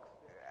Gogh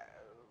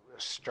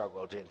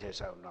struggled in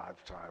his own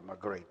lifetime a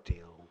great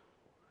deal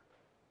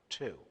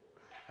too.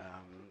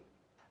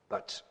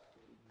 But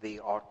the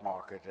art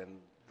market and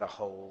the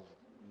whole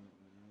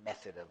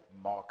method of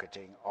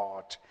marketing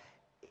art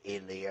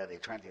in the early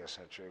 20th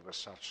century was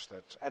such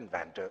that, and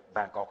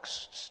Van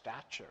Gogh's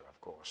stature, of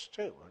course,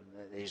 too,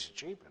 and his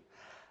achievement,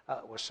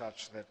 was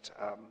such that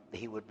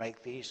he would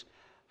make these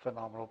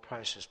phenomenal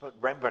prices. But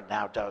Rembrandt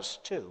now does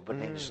too, but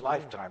in his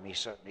lifetime he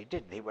certainly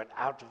didn't. He went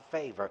out of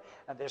favor,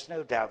 and there's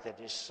no doubt that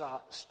his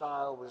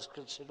style was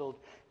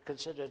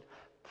considered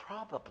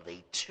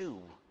probably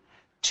too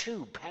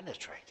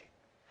penetrating,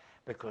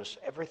 because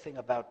everything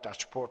about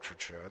Dutch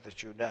portraiture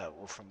that you know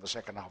from the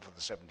second half of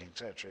the 17th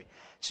century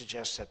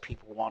suggests that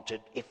people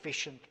wanted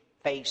efficient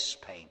face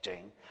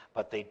painting,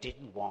 but they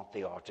didn't want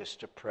the artist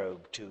to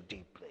probe too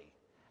deeply,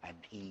 and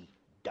he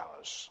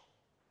does.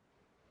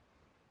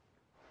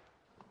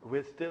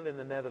 We're still in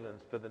the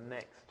Netherlands for the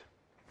next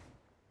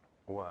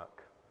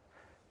work.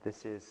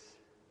 This is,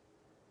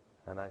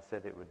 and I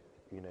said it would,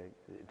 you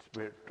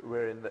know,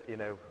 we're in the, you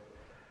know,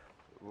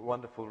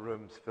 wonderful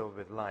rooms filled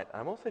with light.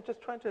 I'm also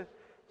just trying to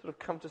sort of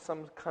come to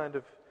some kind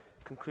of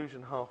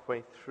conclusion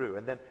halfway through,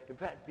 and then, in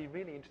fact, it'd be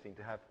really interesting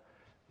to have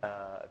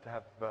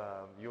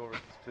yours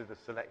to the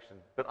selection.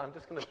 But I'm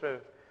just going to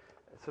throw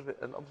sort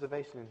of an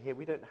observation in here.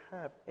 We don't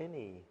have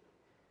any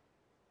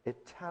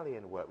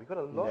Italian work. We've got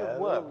a lot of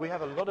work. We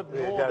have a lot of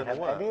northern work. We don't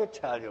have any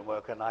Italian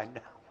work, and I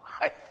know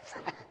why.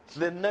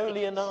 There's no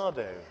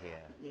Leonardo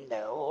here.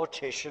 No, or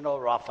Titian,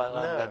 or Raphael,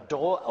 No.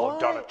 or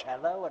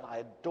Donatello, and I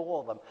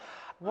adore them.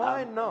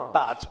 Why not?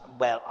 But,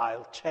 well,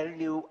 I'll tell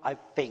you, I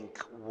think,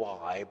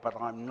 why, but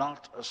I'm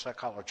not a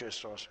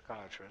psychologist or a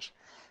psychiatrist,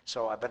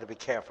 so I better be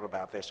careful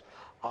about this.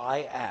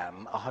 I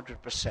am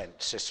 100%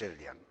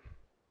 Sicilian.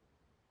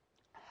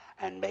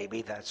 And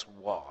maybe that's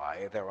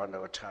why there are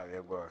no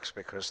Italian works,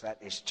 because that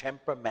is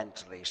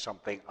temperamentally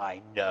something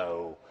I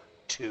know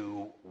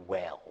too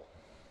well.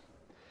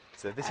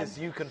 So this is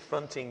you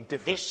confronting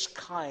different... This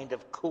kind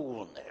of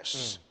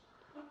coolness,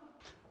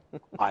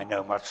 I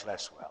know much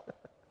less well.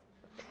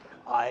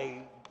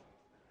 I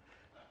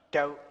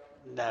don't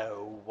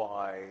know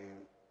why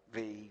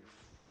the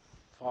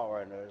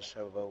foreigners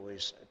have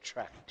always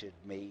attracted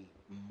me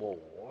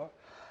more,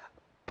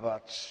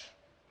 but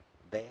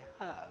they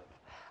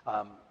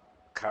have.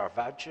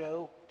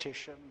 Caravaggio,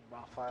 Titian,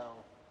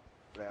 Raphael.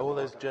 All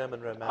those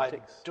German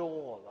romantics. I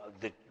adore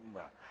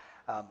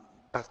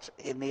but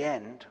in the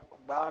end,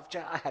 well,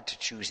 I had to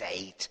choose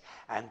 8,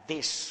 and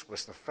this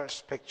was the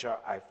first picture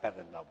I fell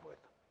in love with.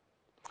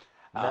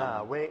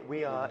 Now,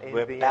 we are in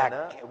We're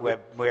Vienna.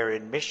 We're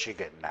in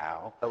Michigan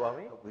now. Oh, are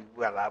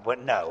we?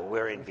 No,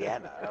 we're in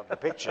Vienna. The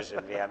picture's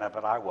in Vienna,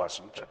 but I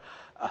wasn't.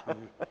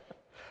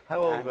 How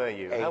old were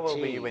you? How old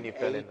were you when you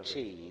fell in love?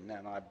 18,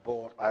 and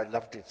I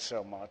loved it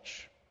so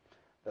much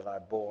that I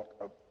bought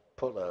a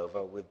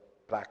pullover with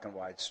black and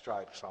white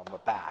stripes on the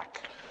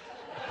back.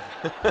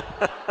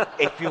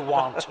 If you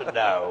want to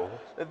know.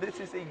 This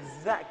is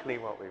exactly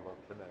what we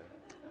want to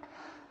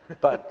know.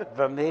 But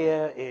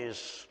Vermeer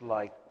is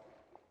like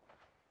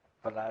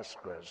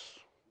Velasquez,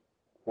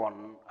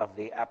 one of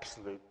the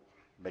absolute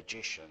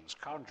magicians,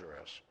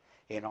 conjurers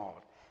in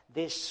art.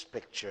 This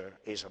picture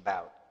is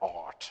about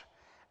art,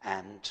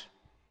 and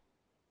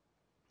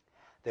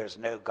there's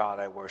no God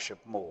I worship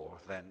more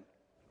than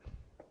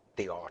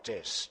the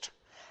artist.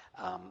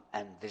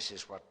 And this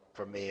is what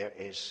Vermeer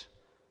is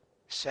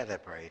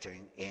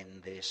celebrating in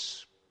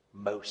this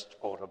most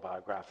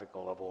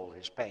autobiographical of all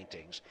his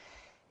paintings.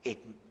 It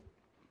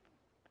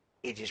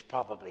is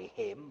probably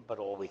him, but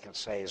all we can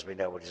say is we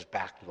know what his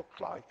back looked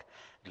like.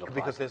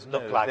 Because there's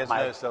no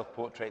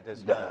self-portrait.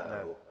 There's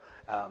no.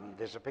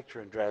 There's a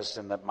picture in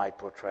Dresden that might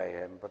portray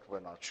him, but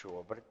we're not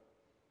sure. But it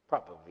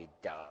probably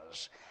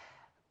does.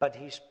 But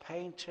he's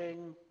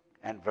painting,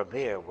 and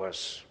Vermeer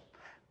was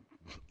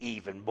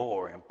even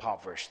more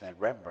impoverished than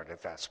Rembrandt,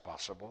 if that's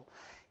possible.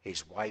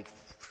 His wife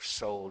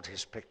sold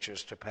his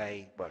pictures to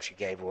pay, she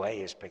gave away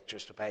his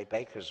pictures to pay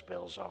baker's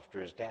bills after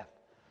his death,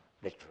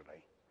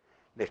 literally.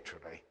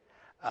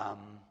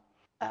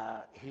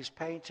 He's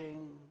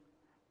painting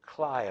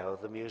Clio,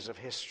 the Muse of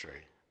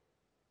History,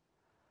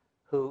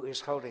 who is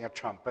holding a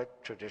trumpet,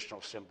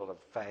 traditional symbol of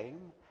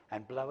fame,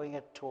 and blowing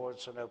it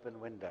towards an open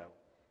window.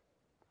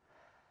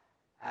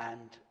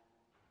 And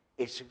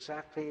it's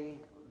exactly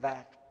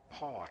that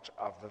part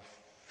of the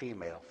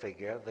female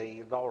figure,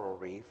 the laurel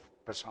wreath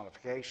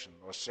personification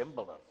or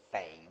symbol of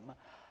fame,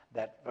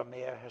 that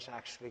Vermeer has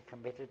actually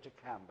committed to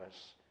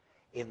canvas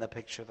in the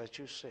picture that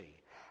you see,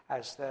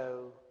 as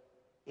though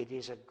it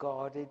is a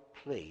guarded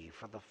plea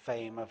for the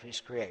fame of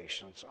his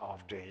creations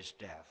after his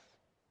death.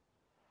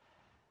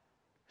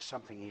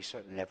 Something he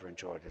certainly never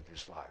enjoyed in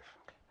his life.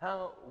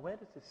 Where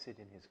does this sit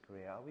in his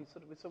career? Are we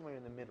we're somewhere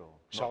in the middle?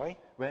 Sorry?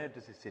 Where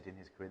does this sit in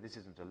his career? This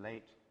isn't a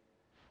late...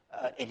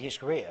 in his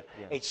career?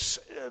 Yeah. It's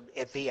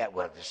at the end,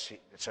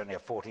 it's only a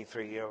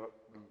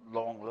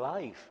 43-year-long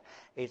life.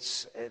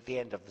 It's at the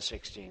end of the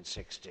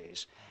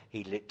 1660s.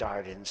 He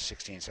died in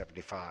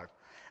 1675.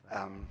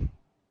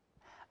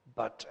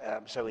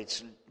 So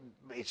it's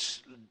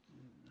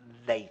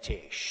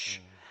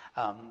late-ish.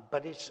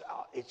 But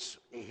it's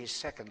his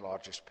second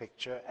largest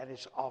picture, and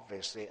it's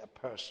obviously a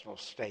personal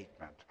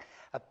statement.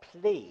 A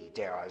plea,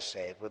 dare I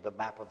say it, with the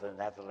map of the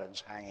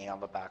Netherlands hanging on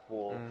the back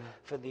wall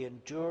for the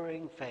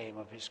enduring fame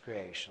of his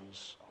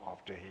creations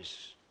after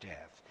his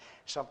death.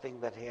 Something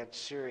that he had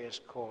serious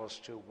cause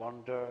to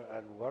wonder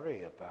and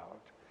worry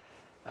about,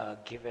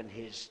 given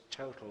his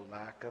total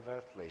lack of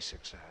earthly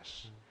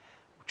success.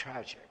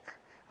 Tragic.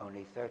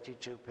 Only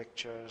 32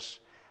 pictures,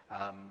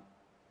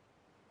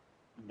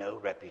 no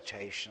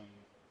reputation.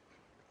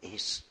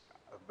 His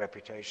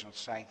reputation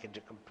sank into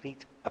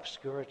complete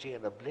obscurity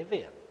and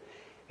oblivion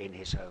in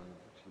his own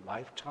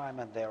lifetime,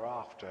 and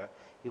thereafter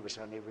he was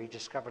only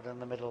rediscovered in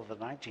the middle of the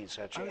 19th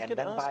century, and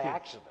then by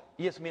accident.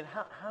 Yes, I mean,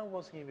 how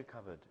was he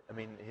recovered? I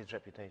mean, his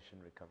reputation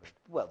recovered?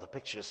 Well, the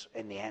pictures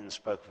in the end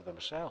spoke for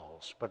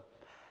themselves, but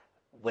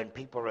when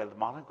people read the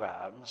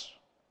monograms,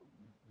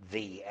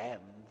 VM,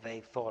 they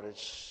thought it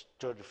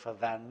stood for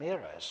Van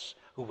Mieris,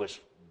 who was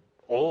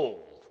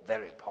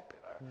very popular.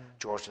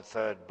 George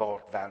III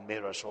bought Van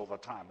Mieris all the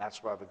time.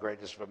 That's why the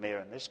greatest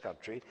Vermeer in this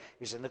country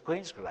is in the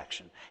Queen's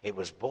collection. It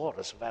was bought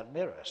as Van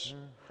Mieris.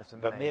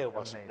 Vermeer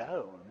wasn't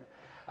known.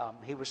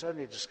 He was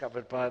only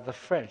discovered by the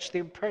French. The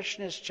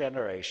Impressionist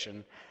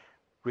generation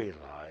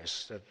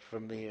realized that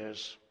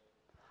Vermeer's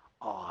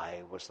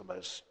eye was the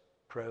most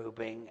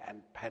probing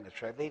and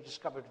penetrating. They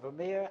discovered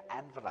Vermeer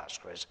and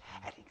Velasquez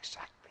at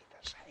exactly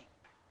the same.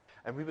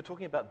 And we were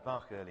talking about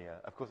Bach earlier.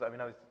 Of course, I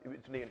mean,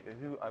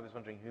 I was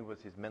wondering who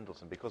was his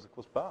Mendelssohn, because of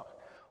course Bach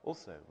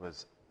also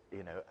was,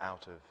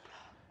 out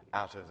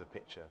of the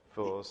picture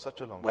for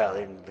such a long time. Well,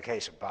 in the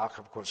case of Bach,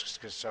 of course,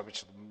 because so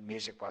much of the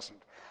music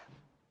wasn't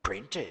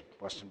printed,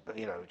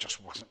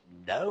 just wasn't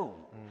known.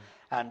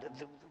 And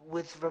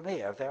with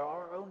Vermeer, there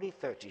are only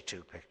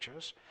 32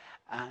 pictures,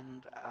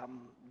 and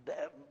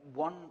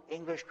one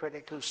English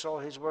critic who saw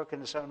his work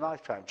in his own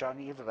lifetime, John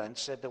Evelyn,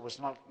 said there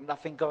was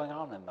nothing going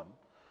on in them.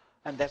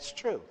 And that's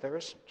true, there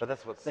isn't. But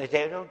that's what's... They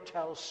don't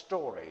tell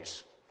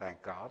stories,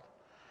 thank God.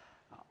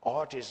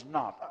 Art is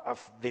not a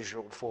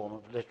visual form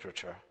of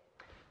literature.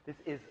 This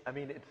is,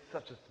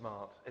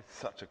 it's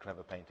such a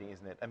clever painting,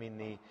 isn't it? I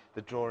mean,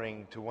 the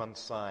drawing to one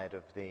side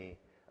of the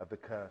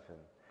curtain,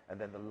 and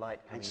then the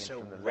light coming in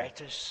from the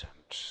left. And so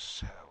reticent,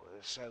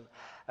 So,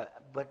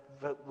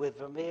 but with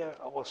Vermeer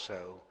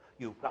also,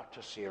 you've got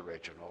to see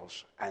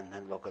originals and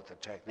then look at the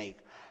technique.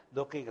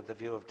 Looking at the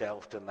view of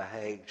Delft and The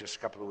Hague just a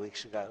couple of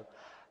weeks ago,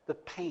 the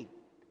paint,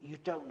 you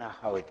don't know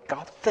how it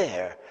got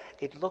there.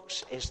 It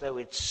looks as though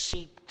it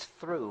seeped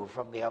through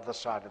from the other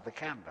side of the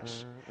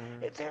canvas.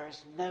 There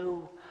is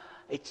no,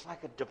 it's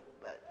like a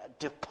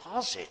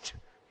deposit.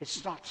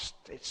 It's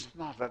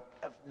not a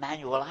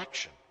manual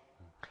action.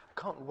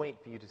 I can't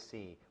wait for you to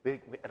see. We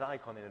at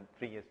Ikon in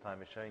 3 years' time,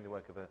 we're showing the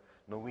work of a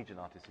Norwegian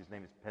artist whose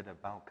name is Peder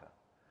Balke.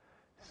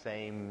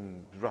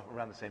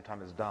 Around the same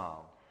time as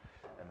Dahl.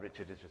 And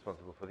Richard is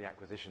responsible for the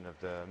acquisition of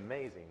the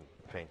amazing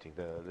painting,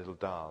 the little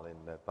Dahl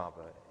in the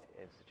Barber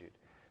Institute.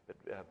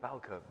 But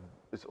Balke,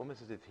 it's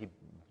almost as if he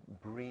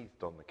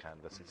breathed on the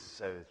canvas. It's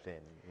so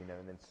thin,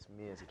 and then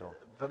smears it on.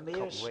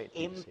 Vermeer's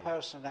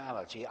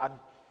impersonality, I'm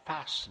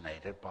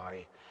fascinated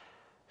by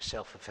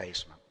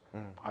self-effacement.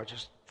 I'm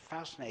just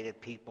fascinated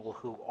people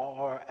who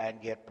are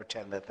and yet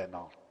pretend that they're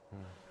not.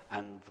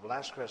 And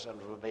Velázquez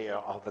and Vermeer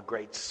are the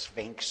great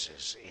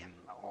sphinxes in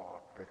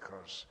art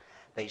because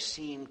they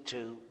seem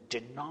to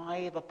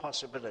deny the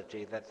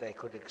possibility that they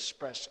could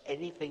express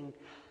anything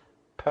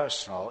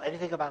personal,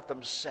 anything about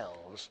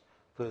themselves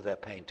through their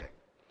painting.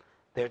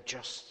 They're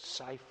just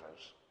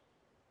ciphers.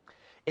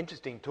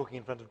 Interesting, talking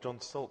in front of John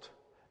Salt,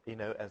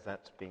 as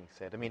that's being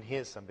said. I mean,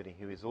 here's somebody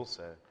who is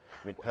also,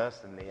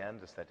 personally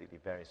and aesthetically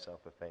very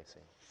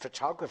self-effacing.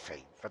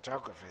 Photography.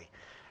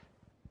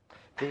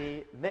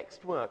 The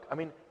next work,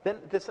 then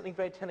there's something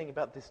very telling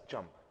about this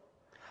jump.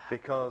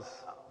 Because,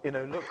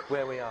 look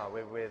where we are.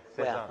 We're with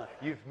Cézanne. Well,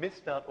 you've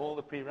missed out all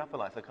the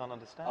pre-Raphaelites. I can't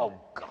understand it.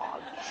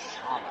 God,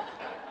 Jonathan.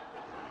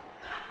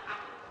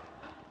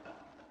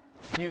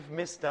 You've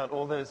missed out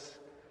all those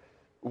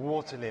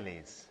water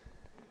lilies.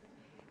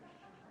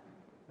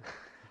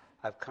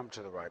 I've come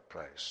to the right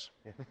place.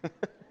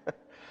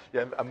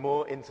 Yeah, a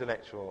more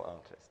intellectual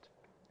artist.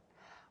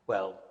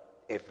 Well,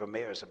 if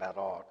Vermeer is about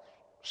art,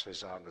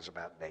 Cézanne is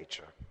about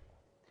nature.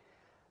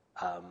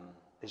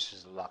 This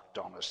is Lac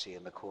d'Annecy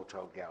in the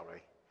Courtauld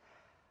Gallery,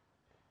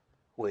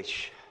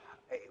 which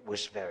it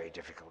was very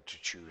difficult to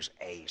choose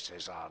a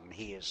Cézanne.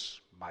 He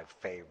is my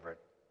favorite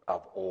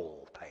of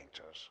all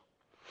painters.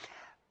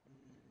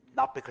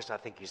 Not because I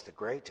think he's the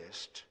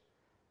greatest,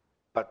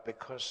 but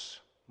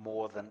because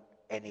more than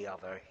any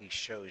other, he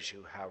shows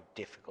you how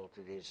difficult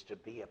it is to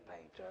be a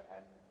painter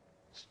and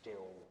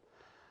still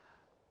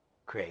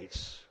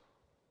creates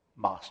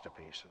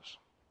masterpieces.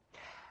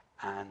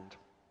 And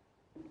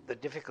the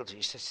difficulty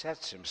he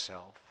sets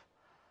himself,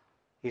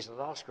 he's the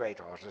last great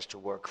artist to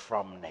work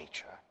from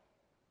nature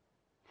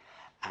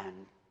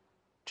and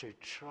to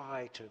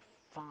try to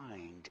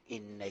find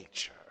in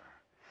nature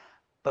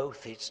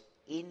both its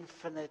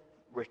infinite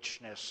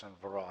richness and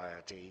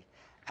variety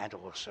and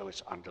also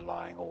its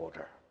underlying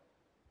order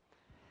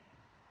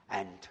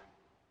and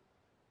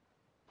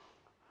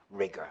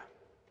rigor.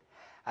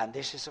 And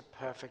this is a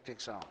perfect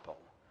example.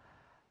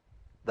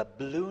 The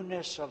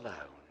blueness alone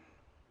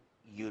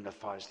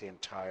unifies the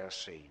entire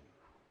scene.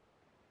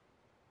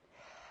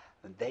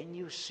 And then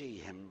you see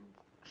him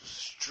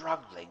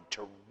struggling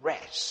to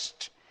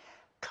wrest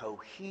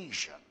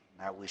cohesion.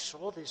 Now, we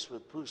saw this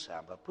with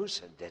Poussin, but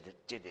Poussin did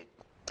it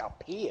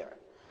up here.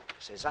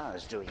 Cézanne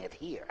is doing it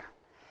here.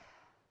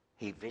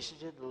 He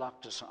visited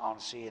Lac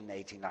d'Annecy in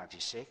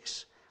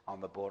 1896 on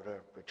the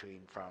border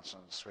between France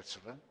and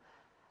Switzerland,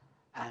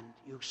 and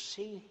you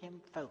see him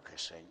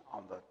focusing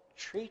on the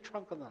tree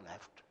trunk on the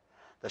left,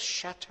 the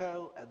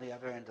chateau at the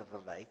other end of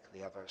the lake,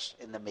 the others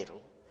in the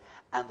middle,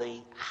 and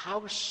the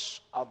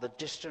house on the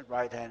distant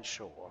right-hand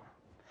shore,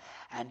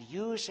 and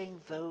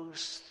using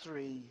those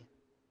three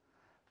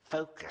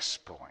focus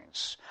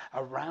points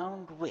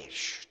around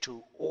which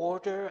to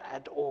order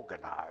and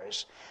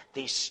organize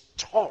this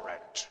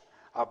torrent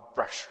of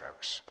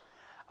brushstrokes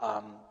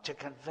to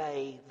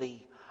convey the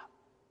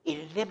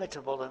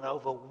inimitable and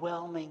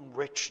overwhelming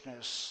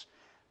richness,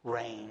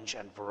 range,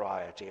 and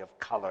variety of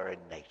color in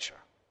nature.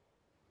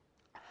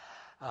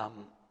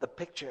 The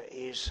picture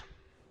is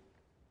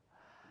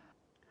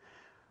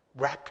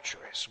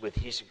rapturous with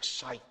his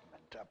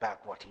excitement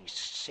about what he's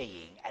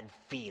seeing and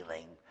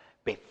feeling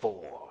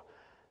before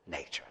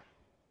nature.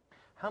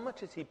 How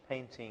much is he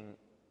painting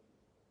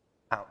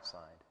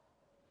outside?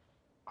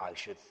 I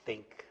should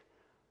think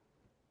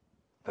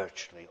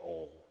virtually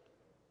all.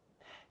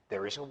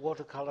 There is a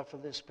watercolor for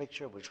this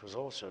picture, which was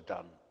also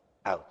done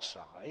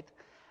outside.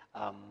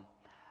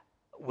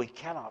 We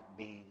cannot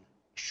be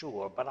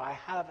sure, but I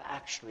have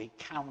actually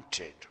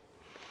counted,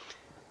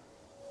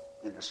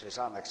 in the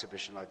Cézanne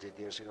exhibition I did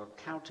years ago,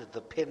 counted the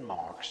pin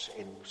marks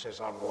in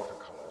Cézanne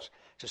watercolors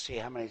to see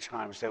how many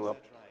times they were...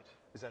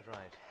 Is that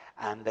right?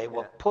 And they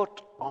were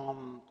put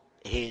on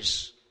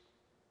his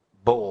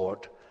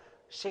board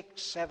 6,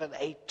 7,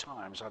 8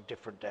 times on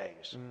different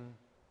days,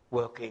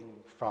 working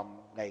from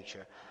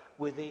nature.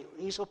 With the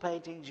easel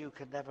paintings, you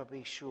can never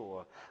be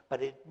sure,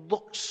 but it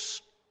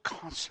looks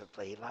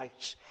constantly like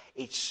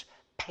it's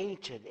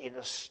painted in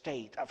a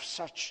state of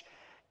such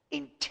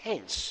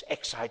intense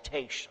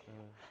excitation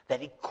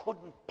that it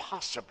couldn't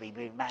possibly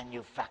be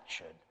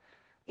manufactured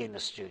in a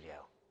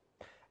studio.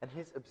 And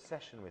his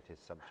obsession with his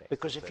subject.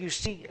 Because if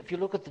you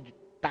look at the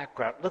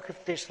background, look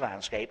at this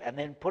landscape, and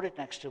then put it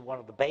next to one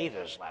of the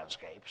bathers'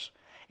 landscapes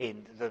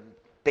in the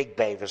big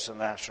bathers in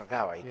the National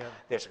Gallery,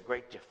 there's a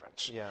great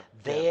difference.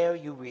 There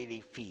you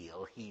really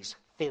feel he's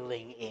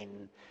filling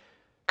in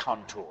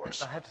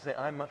contours. I have to say,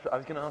 I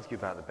was going to ask you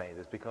about the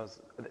bathers,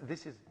 because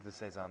this is the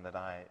Cézanne that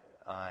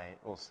I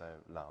also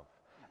love.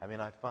 I mean,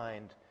 I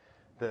find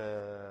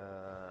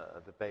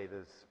the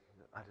bathers,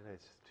 I don't know,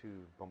 it's just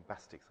too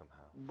bombastic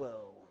somehow.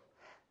 Well,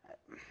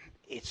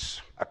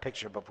 it's a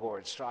picture before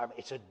its time.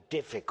 It's a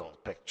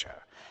difficult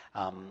picture.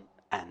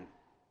 And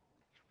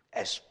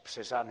as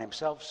Cézanne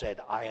himself said,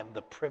 I am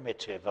the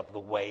primitive of the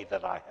way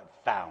that I have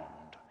found.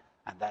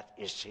 And that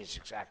is his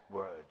exact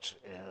words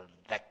in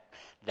a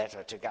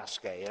letter to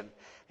Gasquet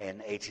in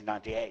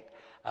 1898.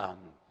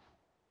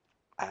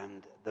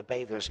 And the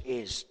bathers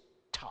is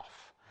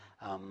tough.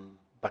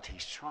 But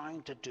he's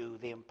trying to do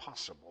the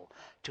impossible,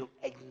 to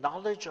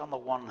acknowledge on the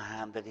one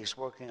hand that he's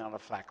working on a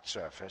flat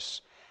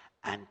surface,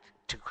 and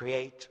to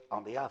create,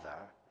 on the other,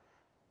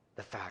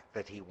 the fact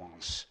that he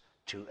wants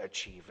to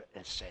achieve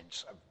a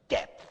sense of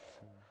depth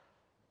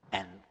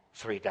and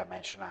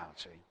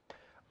three-dimensionality.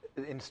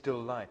 In still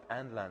life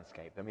and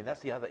landscape. I mean, that's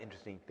the other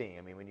interesting thing.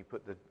 I mean, when you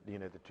put the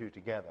two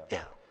together,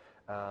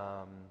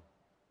 I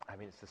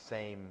mean, it's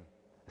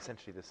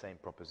essentially the same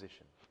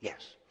proposition.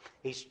 Yes.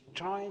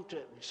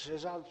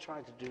 Cézanne's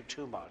trying to do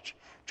too much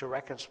to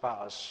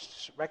reconcile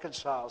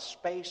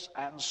space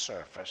and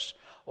surface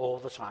all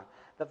the time.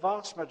 The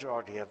vast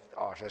majority of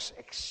artists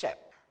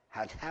accept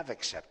and have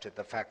accepted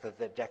the fact that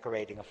they're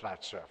decorating a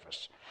flat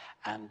surface,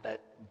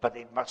 but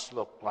it must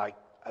look like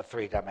a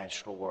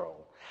three-dimensional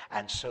world.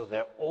 And so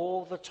they're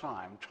all the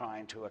time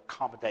trying to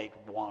accommodate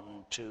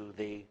one to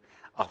the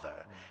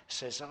other.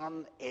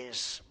 Cézanne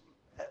is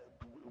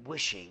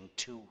wishing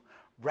to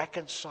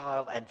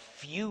reconcile and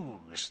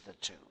fuse the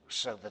two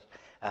so that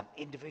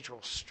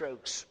individual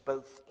strokes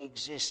both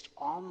exist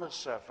on the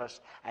surface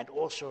and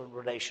also in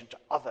relation to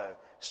other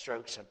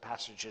strokes and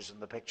passages in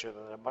the picture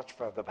that are much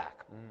further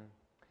back.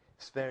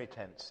 It's very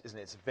tense, isn't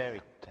it? It's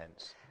very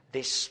tense.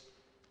 This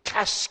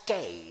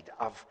cascade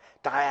of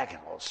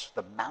diagonals,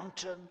 the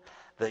mountain,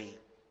 the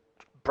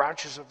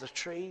branches of the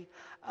tree,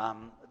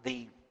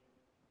 the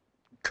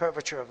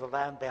curvature of the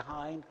land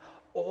behind,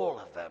 all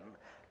of them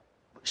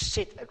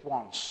sit at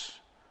once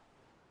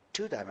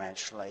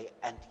two-dimensionally,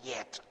 and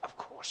yet, of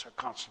course, are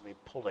constantly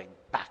pulling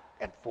back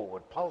and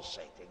forward,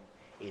 pulsating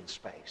in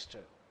space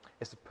too.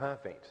 It's a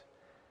perfect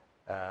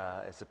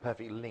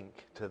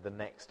link to the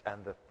next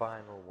and the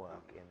final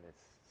work in this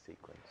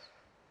sequence.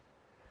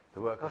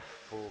 The work of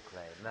Paul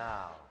Klee.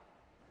 Now,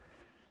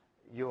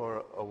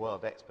 you're a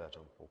world expert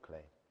on Paul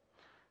Klee.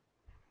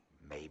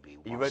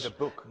 You wrote a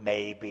book.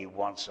 Maybe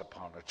once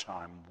upon a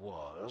time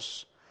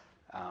was.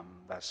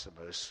 That's the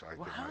most I give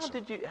myself.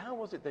 How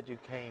was it that you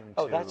came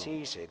to? Oh, that's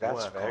easy.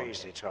 That's very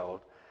easily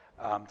told.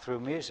 Through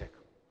music.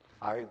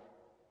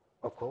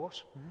 Of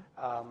course.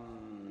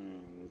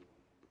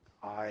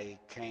 I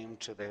came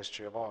to the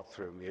history of art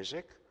through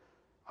music.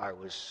 I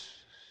was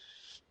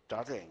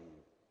studying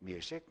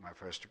music. My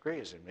first degree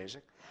is in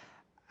music.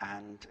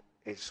 And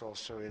it's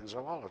also in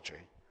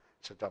zoology.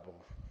 It's a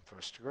double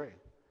first degree.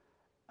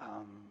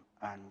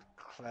 And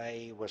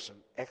Klee was an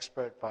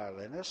expert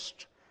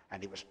violinist,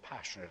 and he was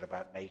passionate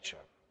about nature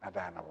and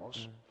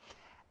animals.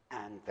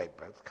 And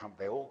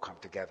they all come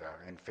together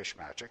in Fish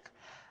Magic,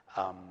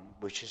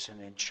 which is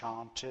an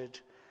enchanted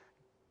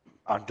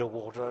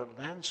underwater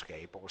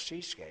landscape or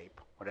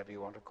seascape, whatever you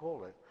want to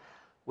call it,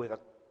 with a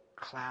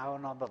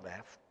clown on the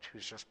left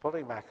who's just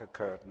pulling back a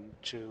curtain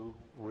to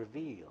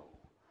reveal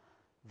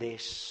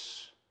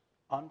this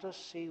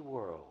undersea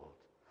world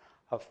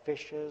of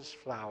fishes,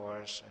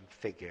 flowers, and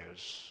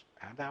figures,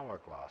 and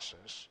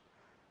hourglasses.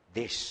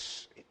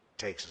 This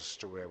takes us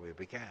to where we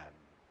began,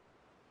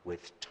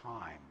 with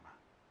time.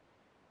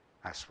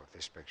 That's what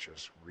this picture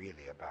is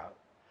really about.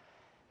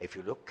 If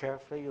you look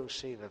carefully, you'll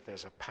see that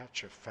there's a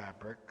patch of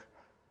fabric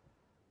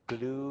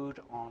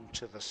glued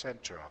onto the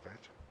center of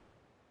it,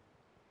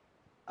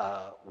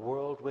 a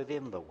world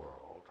within the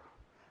world.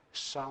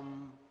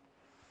 Some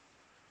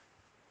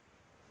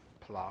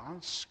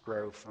plants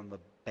grow from the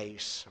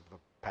base of the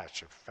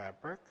patch of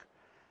fabric.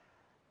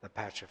 The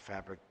patch of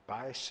fabric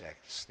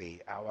bisects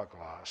the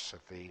hourglass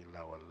at the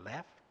lower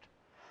left.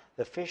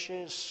 The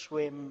fishes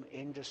swim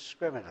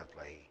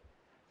indiscriminately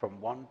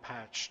from one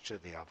patch to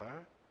the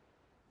other.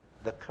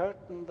 The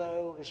curtain,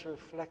 though, is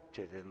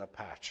reflected in the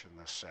patch in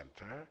the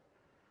center,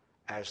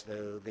 as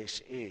though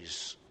this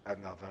is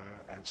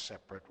another and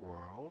separate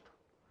world.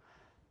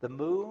 The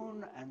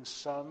moon and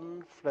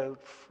sun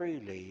float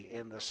freely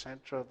in the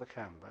center of the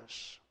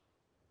canvas.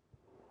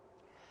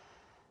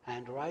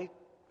 And right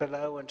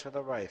below and to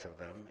the right of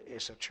them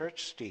is a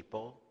church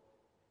steeple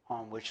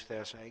on which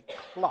there's a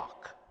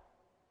clock.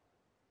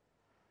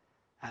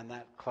 And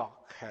that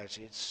clock has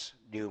its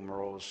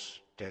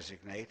numerals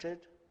designated,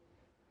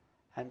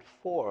 and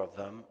 4 of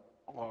them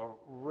are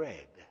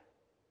red.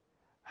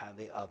 and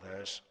the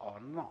others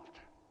are not.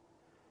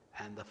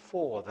 And the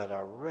 4 that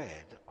are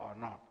red are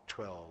not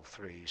 12,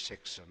 3,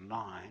 6, and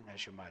 9,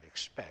 as you might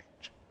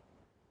expect,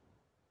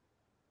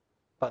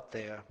 but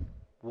they're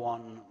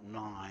 1,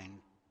 9,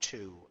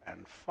 2,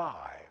 and 5,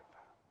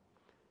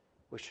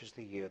 which is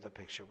the year the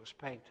picture was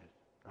painted,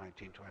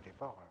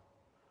 1924.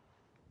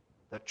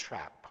 The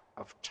Trap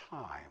of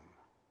Time.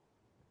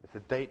 It's a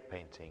date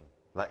painting,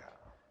 like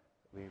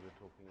we were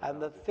talking about.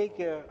 And the before.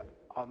 figure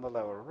on the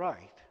lower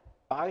right,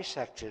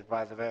 bisected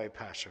by the very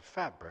patch of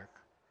fabric,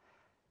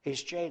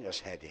 is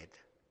Janus-headed,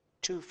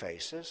 2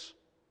 faces,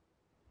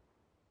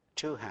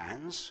 2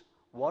 hands,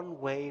 one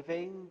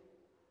waving,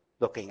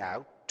 looking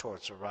out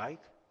towards the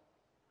right,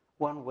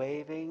 one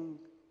waving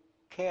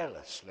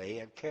carelessly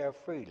and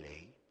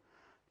carefreely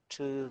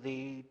to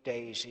the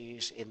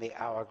daisies in the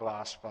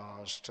hourglass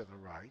vase to the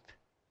right.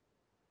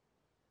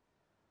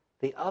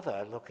 The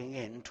other, looking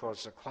in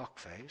towards the clock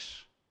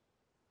face,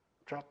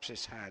 drops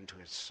his hand to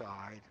his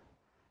side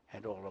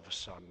and all of a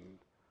sudden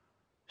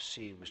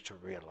seems to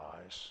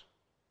realize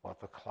what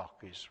the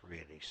clock is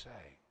really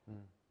saying.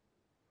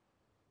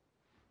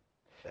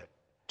 That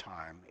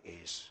time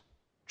is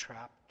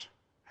trapped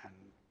and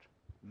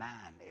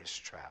man is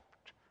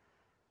trapped,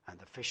 and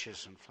the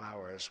fishes and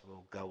flowers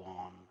will go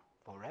on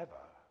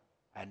forever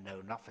and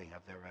know nothing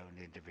of their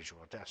own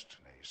individual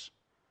destinies.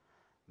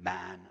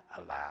 Man,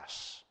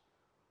 alas,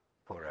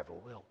 forever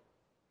will.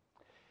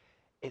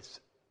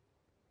 It's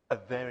a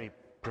very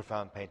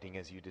profound painting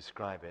as you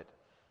describe it,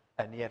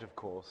 and yet, of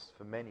course,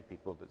 for many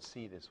people that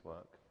see this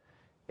work,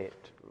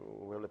 it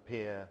will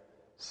appear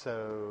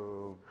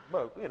so,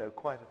 well,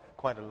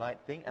 quite a light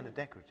thing and a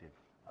decorative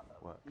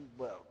work.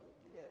 Well,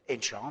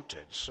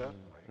 enchanted,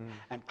 certainly.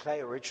 And Clay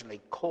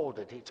originally called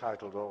it, he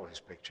titled all his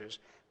pictures,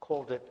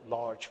 called it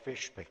Large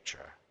Fish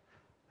Picture,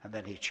 and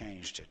then he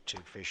changed it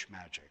to Fish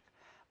Magic.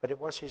 But it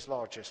was his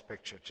largest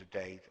picture to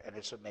date, and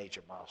it's a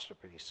major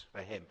masterpiece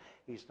for him.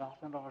 He's not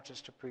an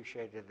artist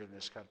appreciated in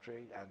this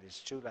country, and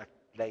it's too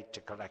late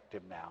to collect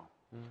him now.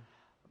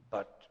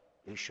 But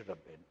he should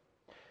have been.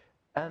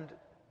 And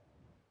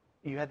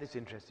you had this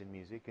interest in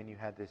music, and you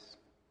had this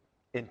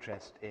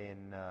interest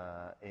in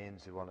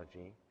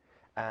zoology,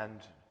 and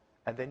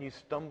then you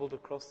stumbled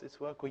across this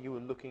work, or you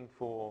were looking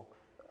for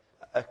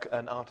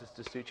an artist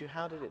to suit you.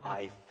 How did it happen?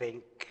 I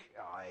think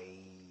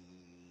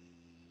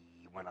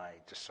when I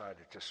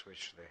decided to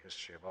switch to the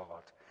history of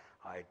art,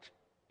 I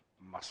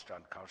must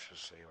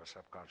unconsciously or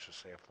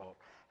subconsciously have thought,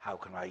 how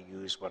can I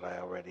use what I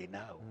already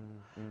know?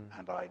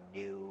 And I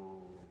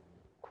knew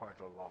quite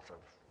a lot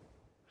of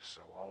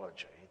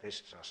zoology.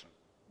 This doesn't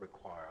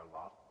require a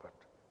lot, but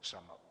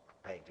some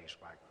paintings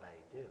by Clay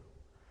do.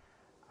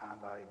 And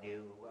I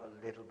knew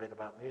a little bit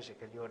about music,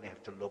 and you only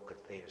have to look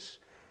at this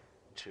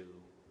to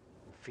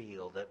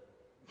feel that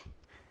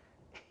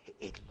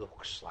it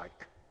looks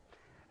like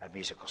a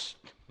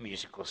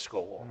musical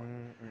score.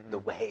 The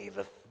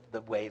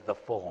way the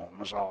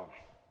forms are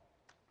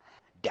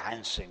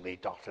dancingly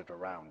dotted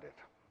around it.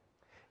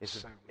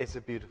 It's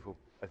a beautiful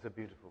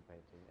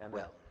painting,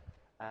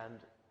 and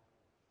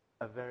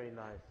a very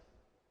nice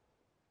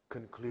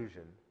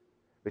conclusion,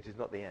 which is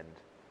not the end,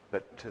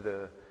 but to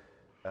the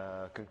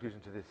conclusion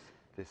to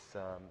this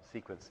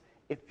sequence.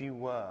 If you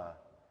were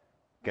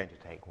going to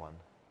take one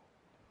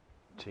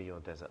to your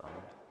desert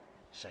island,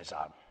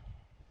 Cézanne,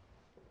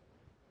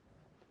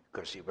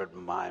 because he would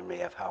remind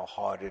me of how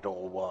hard it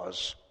all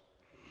was.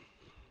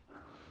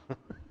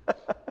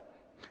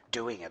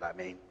 Doing it, I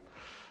mean.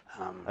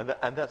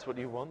 And that's what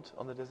you want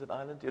on the desert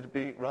island? It would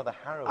be rather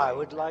harrowing. I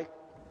would like...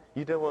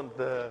 You don't want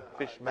the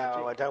fish magic?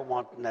 No, I don't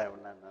want... No.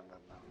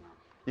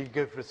 You can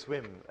go for a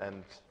swim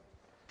and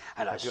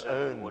I have your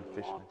certainly own wouldn't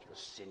fish want magic. the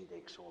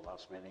Syndics or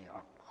last many.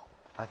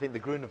 I think the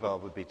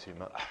Grunewald would be too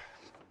much.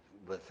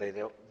 But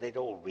they'd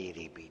all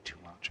really be too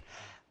much.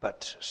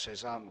 But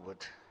Cézanne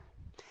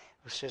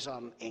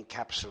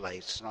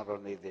encapsulates not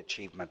only the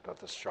achievement but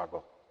the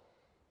struggle.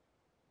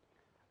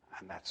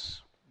 And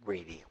that's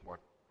really what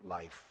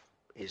life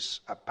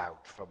is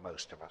about for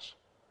most of us.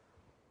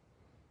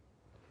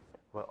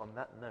 Well, on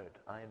that note,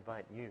 I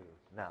invite you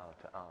now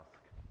to ask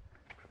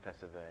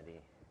Professor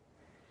Verdi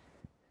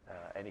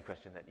any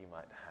question that you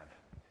might have.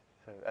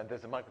 So, and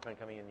there's a microphone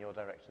coming in your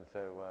direction,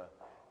 so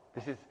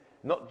this is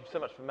not so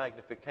much for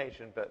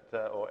magnification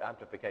or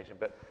amplification,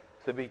 but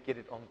so we get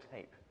it on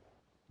tape.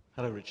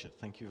 Hello, Richard.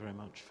 Thank you very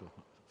much for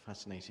a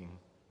fascinating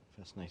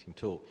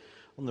talk.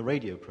 On the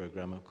radio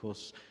program, of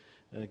course,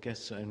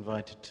 guests are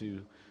invited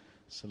to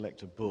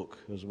select a book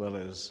as well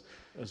as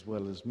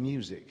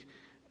music.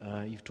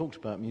 You've talked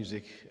about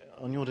music.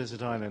 On your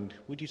desert island,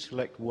 would you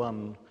select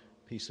one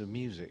piece of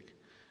music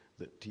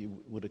that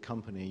would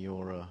accompany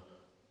your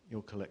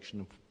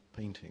collection of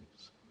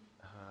paintings?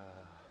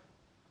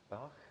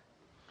 Bach?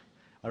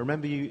 I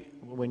remember you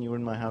when you were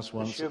in my house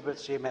once. The Schubert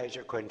C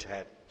Major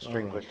Quintet,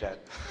 string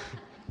quintet.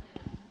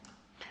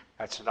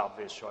 That's an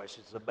obvious choice.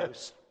 It's the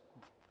most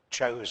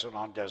chosen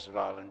on desert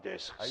island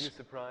discs. Are you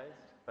surprised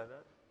by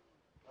that?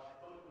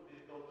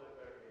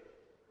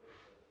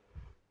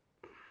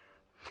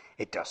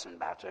 It doesn't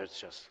matter. It's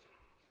just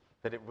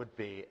that it would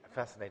be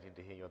fascinating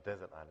to hear your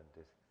desert island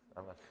discs,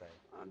 I must say.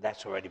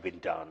 That's already been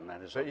done.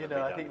 And it's But, already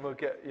I done. think we'll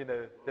get,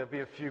 there'll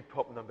be a few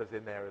pop numbers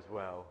in there as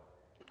well,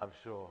 I'm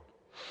sure.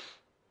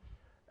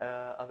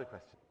 Other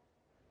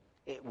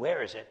questions?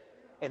 Where is it?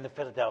 In the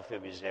Philadelphia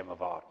Museum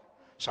of Art.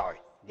 Sorry.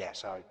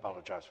 Yes, I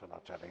apologize for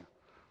not telling you.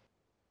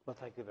 Well,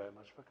 thank you very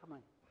much for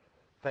coming.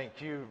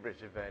 Thank you,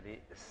 Richard Verdi,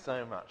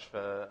 so much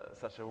for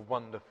such a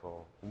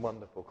wonderful,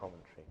 wonderful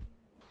commentary.